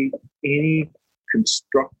see any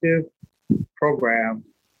constructive program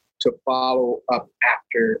to follow up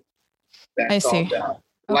after that's all done.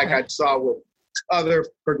 Like I saw with other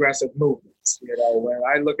progressive movements. When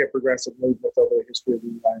I look at progressive movements over the history of the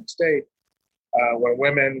United States, when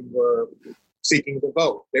women were seeking the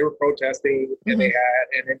vote, they were protesting and they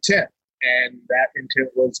had an intent, and that intent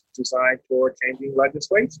was designed for changing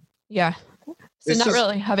legislation. Yeah. So not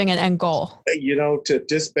really having an end goal. To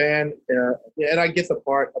disband, and I get the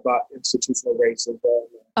part about institutional racism.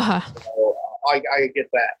 I get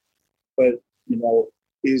that. But,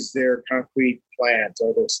 is there concrete plans?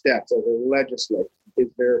 Are there steps? Are there legislation? Is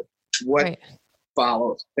there what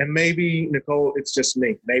follows? And maybe, Nicole, it's just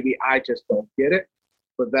me. Maybe I just don't get it,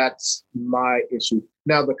 but that's my issue.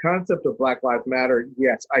 Now, the concept of Black Lives Matter,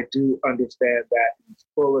 yes, I do understand that in its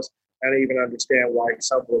fullest. I don't even understand why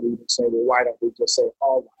some would even say, well, why don't we just say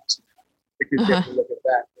all lives matter? Because you have to look at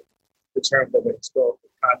that in terms of a historical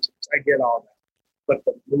context. I get all that. But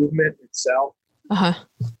the movement itself, I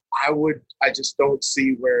just don't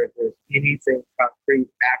see where there's anything concrete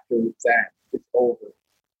after that it's over.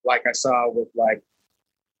 Like I saw with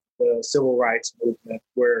the civil rights movement,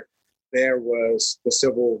 where there was the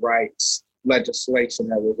civil rights legislation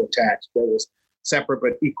that was attached. There was separate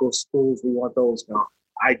but equal schools. We want those gone.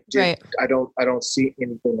 I don't see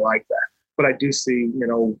anything like that. But I do see,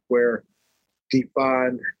 where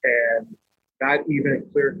defund and not even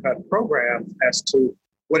clear-cut programs as to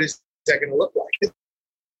what is that going to look like.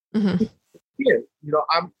 Mm-hmm. Yeah,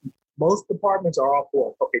 most departments are all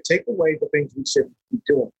for, okay, take away the things we should be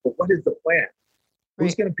doing, but what is the plan? Right.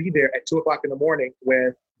 Who's going to be there at 2:00 in the morning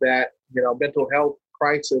when that, mental health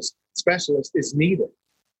crisis specialist is needed?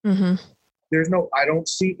 Mm-hmm. I don't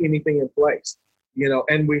see anything in place,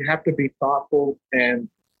 and we have to be thoughtful and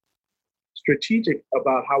strategic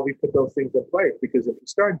about how we put those things in place, because if you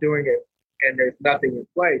start doing it and there's nothing in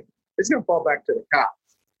place, it's going to fall back to the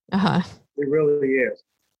cops. Uh-huh. It really is.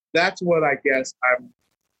 That's what I guess I'm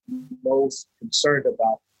most concerned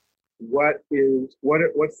about. What's the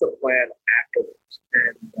plan afterwards?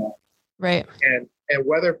 And right. And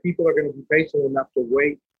whether people are going to be patient enough to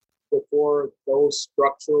wait before those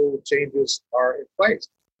structural changes are in place.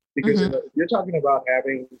 Because you're talking about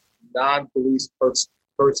having non-police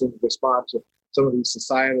persons respond to some of these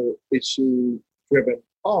societal issue-driven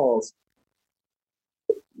calls.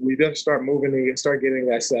 We better start moving and start getting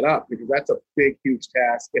that set up, because that's a big, huge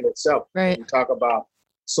task in itself. Right. We talk about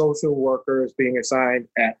social workers being assigned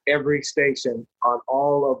at every station on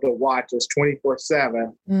all of the watches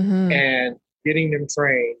 24/7, and getting them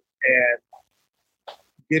trained and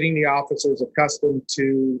getting the officers accustomed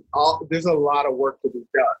to there's a lot of work to be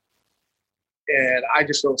done. And I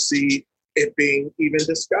just don't see it being even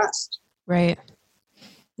discussed. Right.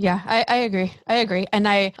 Yeah, I agree. And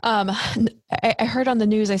I heard on the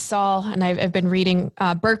news, I saw, and I've been reading,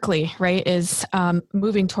 Berkeley, right, is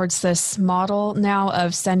moving towards this model now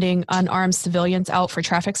of sending unarmed civilians out for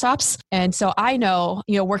traffic stops. And so I know,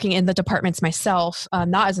 working in the departments myself,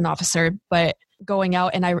 not as an officer, but going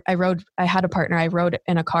out, and I had a partner, I rode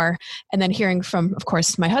in a car, and then hearing from, of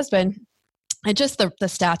course, my husband, and just the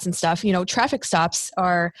stats and stuff, traffic stops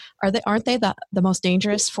aren't they the most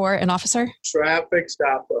dangerous for an officer? Traffic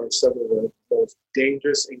stops are some of the most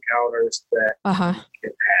dangerous encounters that you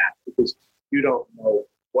can have, because you don't know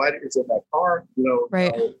what is in that car. You don't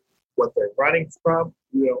know what they're running from.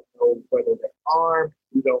 You don't know whether they're armed.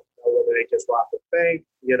 You don't know whether they just robbed a bank.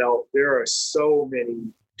 There are so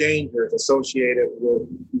many dangers associated with,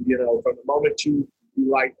 from the moment you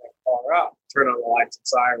light that car up, turn on the lights and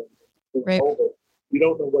sirens, over. You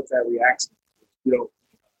don't know what that reaction is. You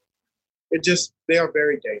don't. They are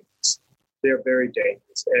very dangerous. They're very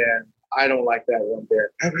dangerous, and I don't like that one bit.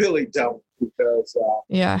 I really don't, because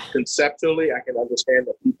conceptually, I can understand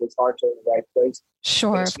that people's hearts are in the right place.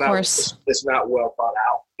 Sure, of course. It's not well thought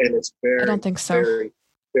out, and it's very, I don't think so. Very,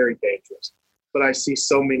 very dangerous. But I see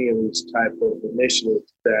so many of these type of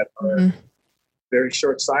initiatives that are very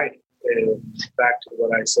short-sighted. And back to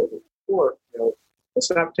what I said before, let's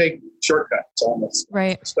not take shortcuts on this.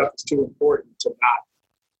 Right. Stuff is too important to not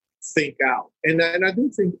think out. And I do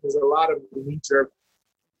think there's a lot of knee-jerk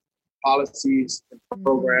policies and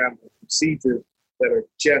programs and procedures that are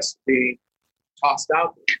just being tossed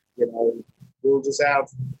out there. We'll just have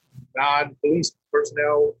non-police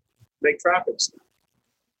personnel make traffic stops.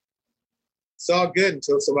 It's all good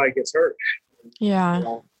until somebody gets hurt.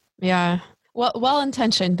 Yeah. Yeah.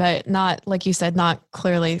 Well-intentioned, but not, like you said, not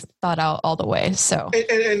clearly thought out all the way. So,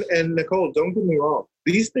 and Nicole, don't get me wrong.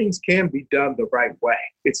 These things can be done the right way.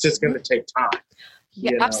 It's just going to take time.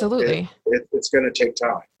 Yeah, absolutely. It's going to take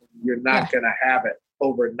time. You're not going to have it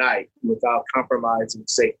overnight without compromising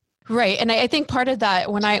safety. Right. And I think part of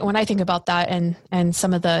that, when I think about that and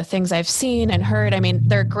some of the things I've seen and heard, I mean,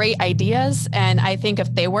 they're great ideas. And I think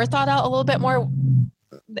if they were thought out a little bit more,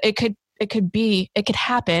 it could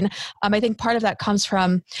happen. I think part of that comes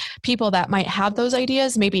from people that might have those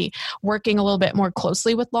ideas, maybe working a little bit more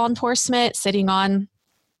closely with law enforcement, sitting on,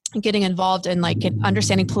 getting involved in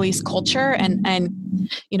understanding police culture and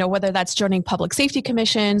whether that's joining public safety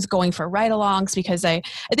commissions, going for ride-alongs, because I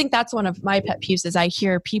think that's one of my pet peeves is I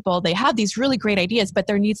hear people, they have these really great ideas, but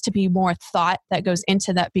there needs to be more thought that goes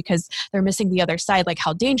into that because they're missing the other side, like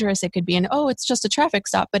how dangerous it could be. And, it's just a traffic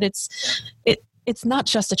stop, but it's not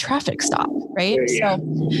just a traffic stop, right? Yeah.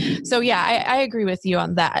 So I agree with you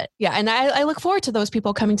on that. Yeah. And I look forward to those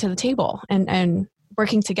people coming to the table and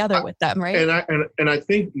working together with them, right? And I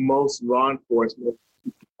think most law enforcement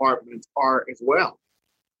departments are as well.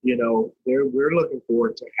 We're looking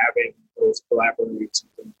forward to having those collaborations,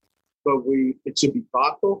 but it should be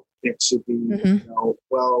thoughtful. It should be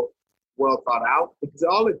well thought out, because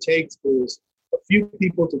all it takes is a few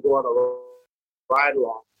people to go on a ride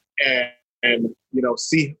along and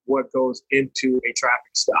see what goes into a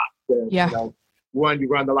traffic stop. One, you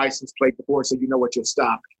run the license plate before, so you know what you're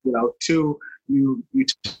stopping. Two, you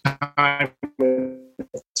time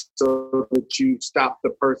so that you stop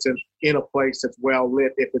the person in a place that's well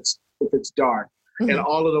lit if it's dark. And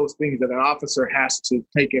all of those things that an officer has to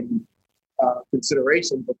take in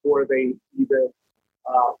consideration before they even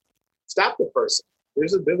stop the person.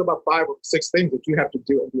 There's about 5 or 6 things that you have to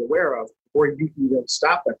do and be aware of before you even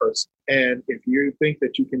stop that person. And if you think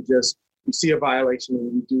that you can just, you see a violation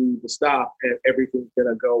and you do the stop and everything's going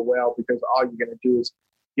to go well because all you're going to do is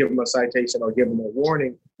give them a citation or give them a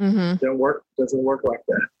warning, doesn't work like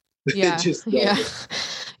that. Yeah.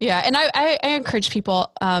 Yeah. And I encourage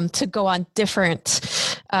people to go on different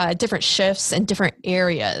shifts and different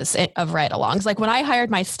areas of ride-alongs. Like when I hired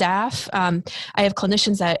my staff, I have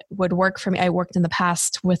clinicians that would work for me. I worked in the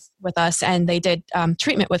past with us, and they did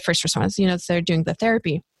treatment with first responders. So they're doing the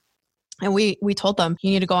therapy. And we told them, you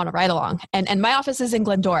need to go on a ride-along. And my office is in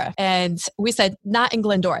Glendora. And we said, not in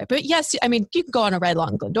Glendora. But yes, I mean, you can go on a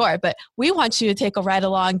ride-along in Glendora, but we want you to take a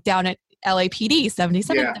ride-along down at LAPD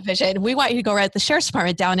 77th Division. We want you to go right at the Sheriff's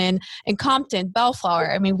Department down in Compton,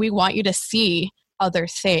 Bellflower. I mean, we want you to see other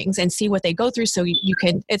things and see what they go through so you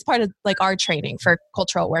can, it's part of like our training for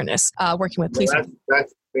cultural awareness, working with police.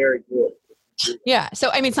 That's very good. Yeah.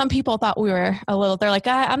 So, I mean, some people thought we were they're like,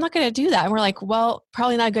 I'm not going to do that. And we're like, well,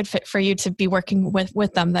 probably not a good fit for you to be working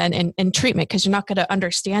with them then in treatment, because you're not going to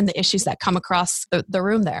understand the issues that come across the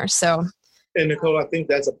room there. So. And Nicole, I think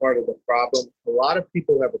that's a part of the problem. A lot of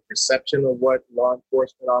people have a perception of what law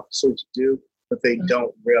enforcement officers do, but they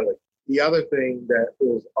don't really. The other thing that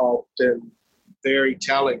is often very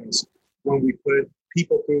telling is when we put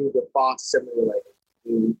people through the FOSS simulator,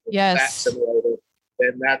 the FAT simulator,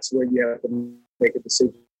 then that's where you have to make a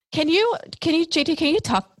decision. Can you,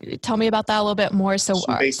 JT, tell me about that a little bit more so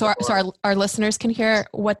our listeners can hear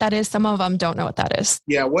what that is? Some of them don't know what that is.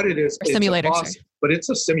 Yeah, what it is. Or simulator, but it's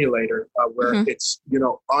a simulator where it's,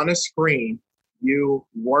 on a screen, you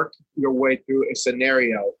work your way through a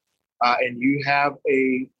scenario and you have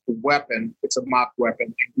a weapon. It's a mock weapon,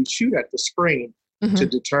 and you shoot at the screen to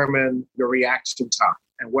determine your reaction time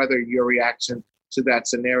and whether your reaction to that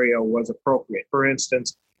scenario was appropriate. For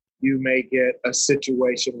instance, you may get a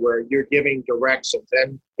situation where you're giving directions,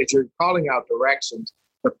 and if you're calling out directions,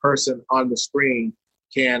 the person on the screen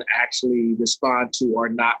can actually respond to or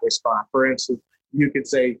not respond. For instance, you could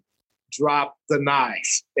say, drop the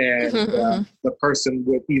knife, and the person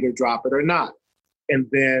would either drop it or not. And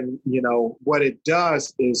then, what it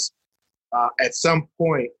does is at some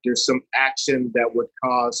point, there's some action that would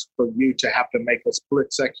cause for you to have to make a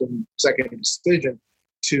second decision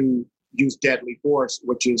to use deadly force,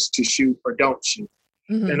 which is to shoot or don't shoot.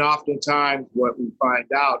 And oftentimes what we find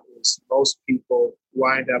out is most people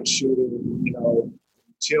wind up shooting,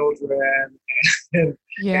 children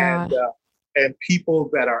and people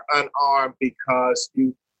that are unarmed because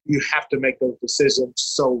you have to make those decisions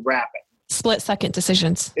so rapid. Split-second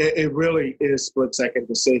decisions. It really is split-second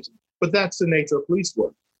decisions. But that's the nature of police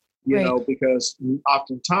work, because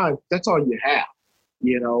oftentimes that's all you have,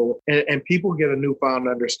 and people get a newfound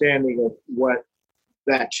understanding of what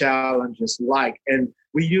that challenge is like. And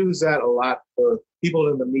we use that a lot for people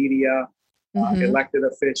in the media, elected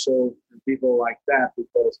officials, and people like that,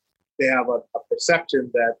 because they have a perception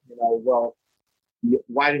that,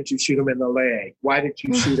 why didn't you shoot him in the leg? Why did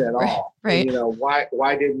you shoot at all? Right. And,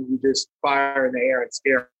 why didn't you just fire in the air and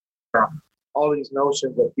scare them? All these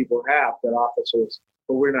notions that people have that officers,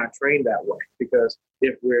 but we're not trained that way, because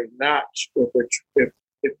if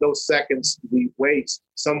those seconds we waste,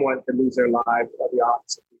 someone can lose their lives or the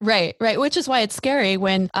opposite. Right. Which is why it's scary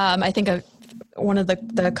when I think one of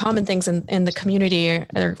the common things in the community,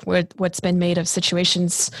 or what's been made of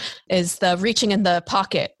situations, is the reaching in the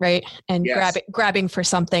pocket, right? And grabbing for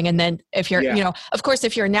something. And then if you're, of course,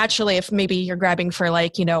 if you're naturally, if maybe you're grabbing for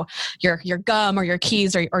your gum or your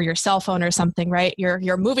keys or your cell phone or something, right?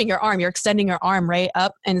 You're moving your arm, you're extending your arm right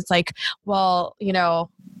up. And it's like, well,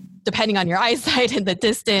 depending on your eyesight and the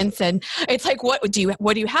distance, and it's like, what do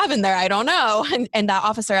you have in there? I don't know. And that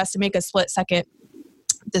officer has to make a split-second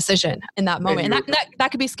decision in that moment. And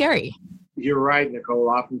that could be scary. You're right, Nicole.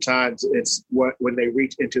 Oftentimes it's when they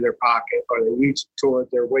reach into their pocket or they reach toward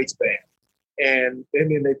their waistband, and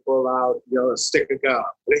then they pull out, a stick of gum.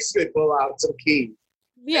 They pull out some keys.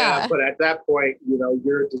 Yeah. But at that point,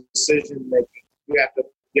 your decision making, you have to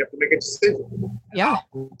make a decision. Yeah.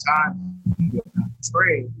 Time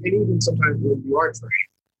trained, and even sometimes when you are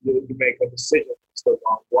trained, you make a decision. It's the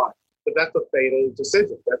wrong one. But that's a fatal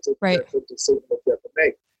decision. That's a decision that you have to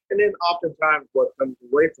make. And then oftentimes what comes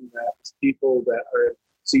away from that is people that are in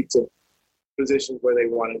seats of positions where they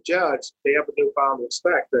want to judge, they have a newfound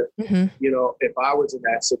respect that, if I was in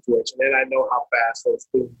that situation, and I know how fast those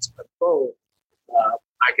things unfold,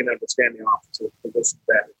 I can understand the officer position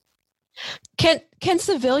better. Can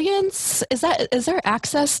civilians, is there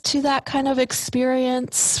access to that kind of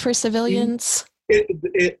experience for civilians?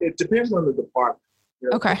 It depends on the department.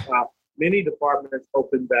 Okay. Many departments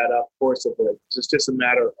open that up for civilians. It's just a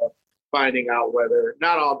matter of finding out whether,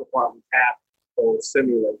 not all departments have those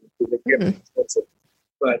simulators because they get expensive,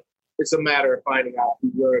 but it's a matter of finding out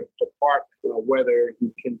through your department whether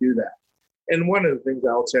you can do that. And one of the things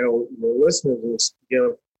I'll tell your listeners is,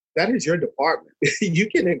 that is your department. You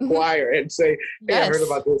can inquire and say, hey, I heard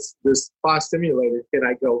about this FOSS simulator. Can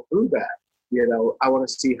I go through that? I want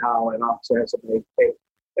to see how an officer has to make pay.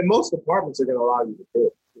 And most departments are going to allow you to do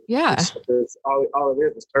it. Yeah. Because all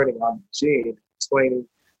it is turning on the machine, explaining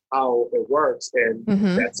how it works, and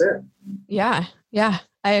that's it. Yeah. Yeah.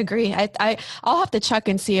 I agree. I'll have to check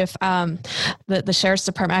and see if the sheriff's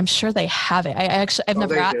department, I'm sure they have it.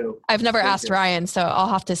 I've never asked Ryan, so I'll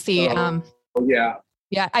have to see. Yeah.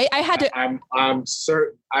 Yeah, I had to. I'm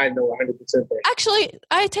certain. I know 100% that. Actually,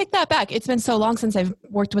 I take that back. It's been so long since I've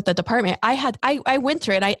worked with the department. I went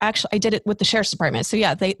through it. I did it with the sheriff's department. So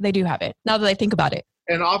yeah, they do have it. Now that I think about it.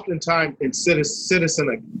 And oftentimes in Citizens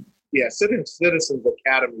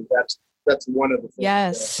Academy, that's one of the things.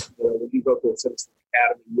 Yes. That, when you go to a Citizens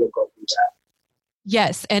Academy, you'll go through that.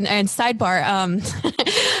 Yes, and sidebar,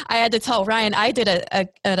 I had to tell Ryan I did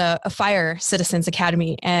a fire Citizens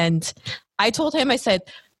Academy, and I told him, I said,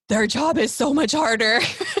 their job is so much harder.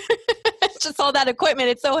 Just all that equipment,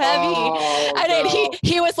 it's so heavy. And then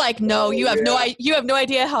he was like, no, you have no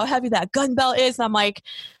idea how heavy that gun belt is. And I'm like,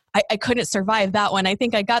 I couldn't survive that one. I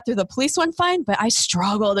think I got through the police one fine, but I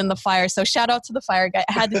struggled in the fire. So shout out to the fire guy.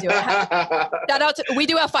 I had to do it. Shout out to, we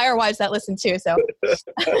do have fire wives that listen too. So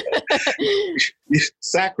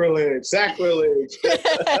sacrilege.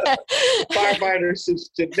 Firefighters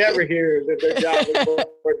should never hear that their job is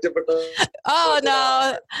more difficult. Oh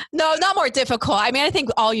no, not more difficult. I mean, I think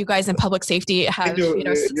all you guys in public safety have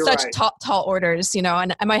such tall orders,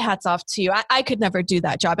 and my hat's off to you. I could never do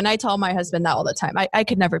that job. And I tell my husband that all the time. I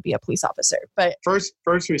could never be a police officer. But first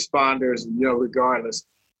responders, regardless,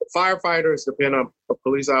 firefighters depend on a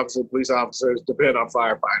police officer. Police officers depend on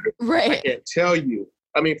firefighters. Right. I can't tell you.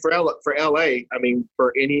 I mean, for LA,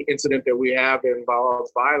 for any incident that we have that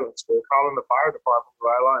involves violence, we're calling the fire department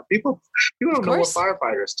right on. People don't know what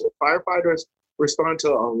firefighters do. Firefighters respond to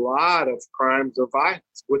a lot of crimes of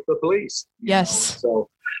violence with the police. Yes. So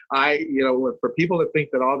for people that think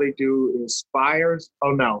that all they do is fires,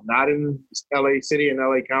 oh no, not in LA City and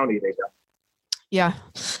LA County, they don't.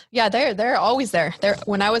 Yeah, they're always there.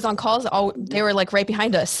 When I was on calls, they were like right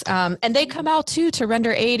behind us, and they come out too to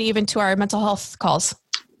render aid even to our mental health calls.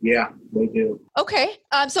 Yeah, they do. Okay,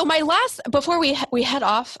 so my last, before we head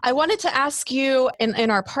off, I wanted to ask you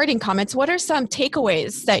in our parting comments, what are some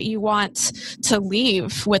takeaways that you want to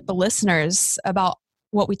leave with the listeners about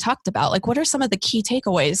what we talked about? Like, what are some of the key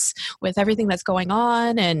takeaways with everything that's going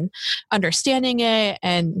on and understanding it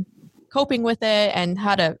and coping with it and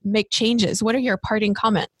how to make changes? What are your parting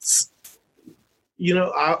comments?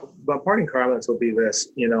 My parting comments will be this.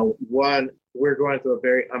 One, we're going through a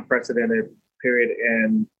very unprecedented period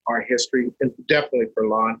in our history, and definitely for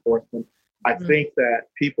law enforcement. I think that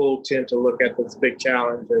people tend to look at this big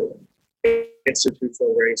challenge of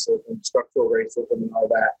institutional racism, structural racism, and all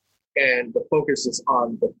that, and the focus is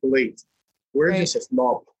on the police. We're just a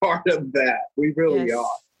small part of that. We really are.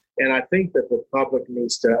 And I think that the public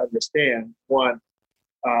needs to understand, one,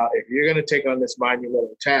 if you're going to take on this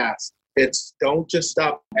monumental task, don't just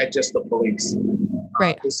stop at just the police.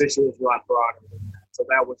 Right. This issue is a lot broader than that. So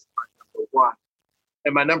that was my number one.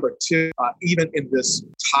 And my number two, even in this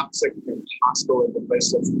toxic and hostile and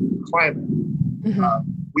divisive climate,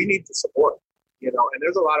 we need to support. And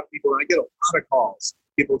there's a lot of people, and I get a lot of calls,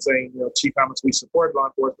 people saying, Chief Hammonds, we support law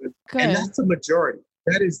enforcement. Good. And that's the majority.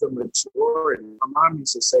 That is the majority. My mom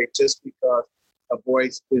used to say, just because a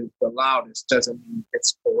voice is the loudest doesn't mean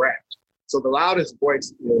it's correct. So the loudest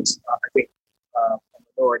voice is, I think, a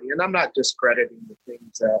minority. And I'm not discrediting the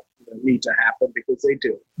things that need to happen, because they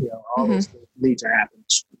do. All those things need to happen.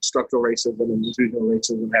 Structural racism and institutional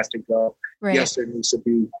racism has to go. Right. Yes, there needs to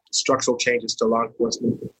be structural changes to law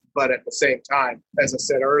enforcement. But at the same time, as I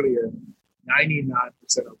said earlier, 99%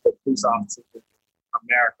 of the police officers in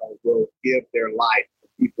America will give their life to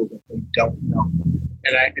people that they don't know.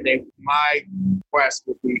 And my request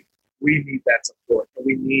would be, we need that support. And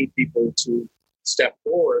we need people to step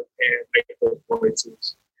forward and make those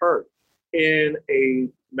voices heard in a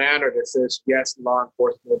manner that says, yes, law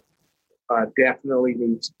enforcement definitely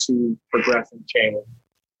needs to progress and change.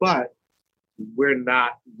 But we're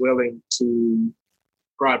not willing to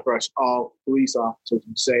broad brush all police officers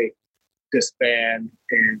and say, disband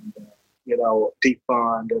and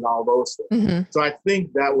defund and all those things. Mm-hmm. So I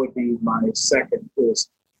think that would be my second is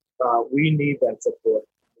we need that support.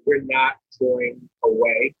 We're not going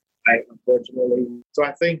away, unfortunately. So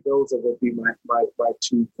I think those would be my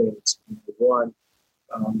two things. One,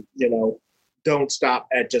 don't stop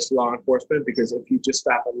at just law enforcement, because if you just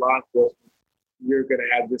stop at law enforcement, you're going to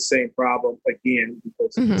have the same problem again,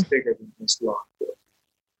 because it's bigger than just law enforcement.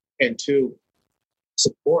 And two,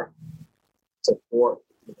 support,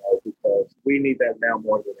 because we need that now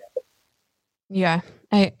more than ever. Yeah,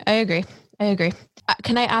 I agree.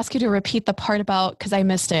 Can I ask you to repeat the part about, because I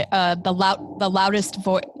missed it, the loudest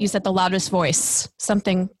voice? You said the loudest voice,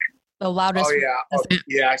 something, the loudest. Oh, yeah.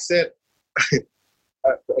 Yeah, I said,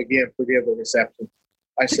 again, forgive the reception.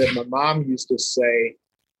 I said, my mom used to say,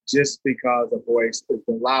 just because a voice is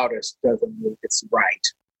the loudest doesn't mean it's right.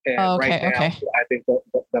 And right now, I think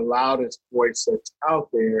the loudest voice that's out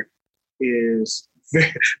there is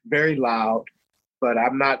very, very loud, but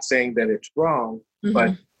I'm not saying that it's wrong,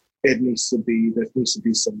 but there needs to be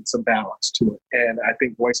some balance to it. And I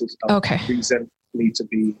think voices of reason need to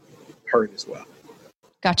be heard as well.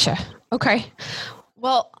 Gotcha. Okay.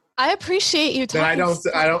 Well, I appreciate you talking. I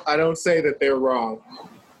don't say that they're wrong.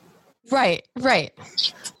 Right.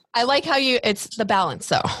 I like how it's the balance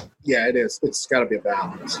though. Yeah, it is. It's got to be a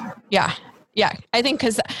balance. Yeah. I think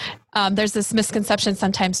because there's this misconception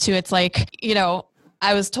sometimes too. It's like,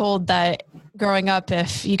 I was told that growing up,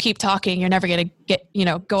 if you keep talking, you're never going to get,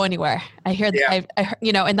 go anywhere. I hear that,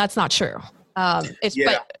 and that's not true.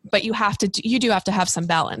 But you do have to have some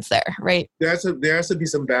balance there, right? There has to be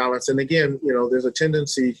some balance. And again, there's a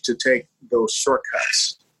tendency to take those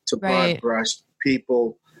shortcuts to broad brush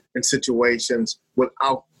people and situations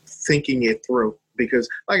without thinking it through. Because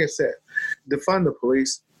like I said, defund the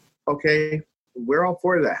police. Okay. We're all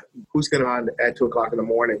for that. Who's going to at 2:00 in the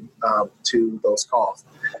morning to those calls?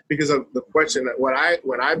 Because of the question that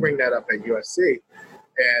when I bring that up at USC,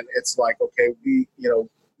 and it's like, okay,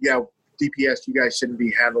 DPS, you guys shouldn't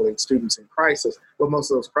be handling students in crisis. Well,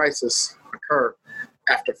 most of those crises occur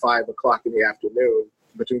after 5:00 in the afternoon,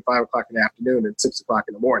 between 5:00 in the afternoon and 6:00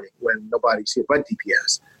 in the morning, when nobody's here but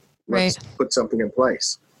DPS. Let's put something in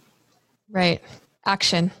place. Right.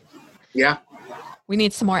 Action. Yeah. We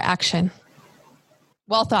need some more action.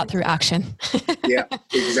 Well thought through action. Yeah,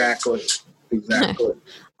 exactly.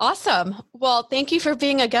 Awesome. Well, thank you for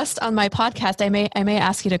being a guest on my podcast. I may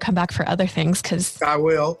ask you to come back for other things, because I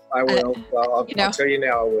will. I'll tell you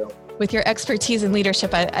now, I will. With your expertise in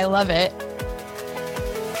leadership, I love it.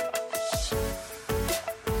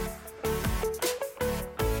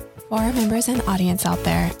 For our members and audience out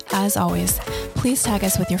there, as always, please tag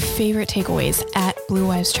us with your favorite takeaways at Blue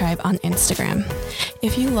Wives Tribe on Instagram.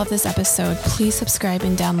 If you love this episode, please subscribe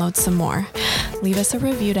and download some more. Leave us a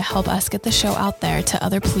review to help us get the show out there to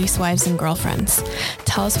other police wives and girlfriends.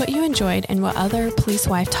 Tell us what you enjoyed and what other police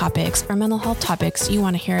wife topics or mental health topics you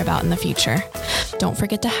want to hear about in the future. Don't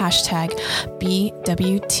forget to hashtag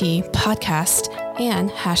BWT podcast and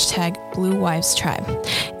hashtag Blue Wives Tribe.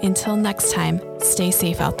 Until next time, stay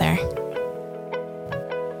safe out there.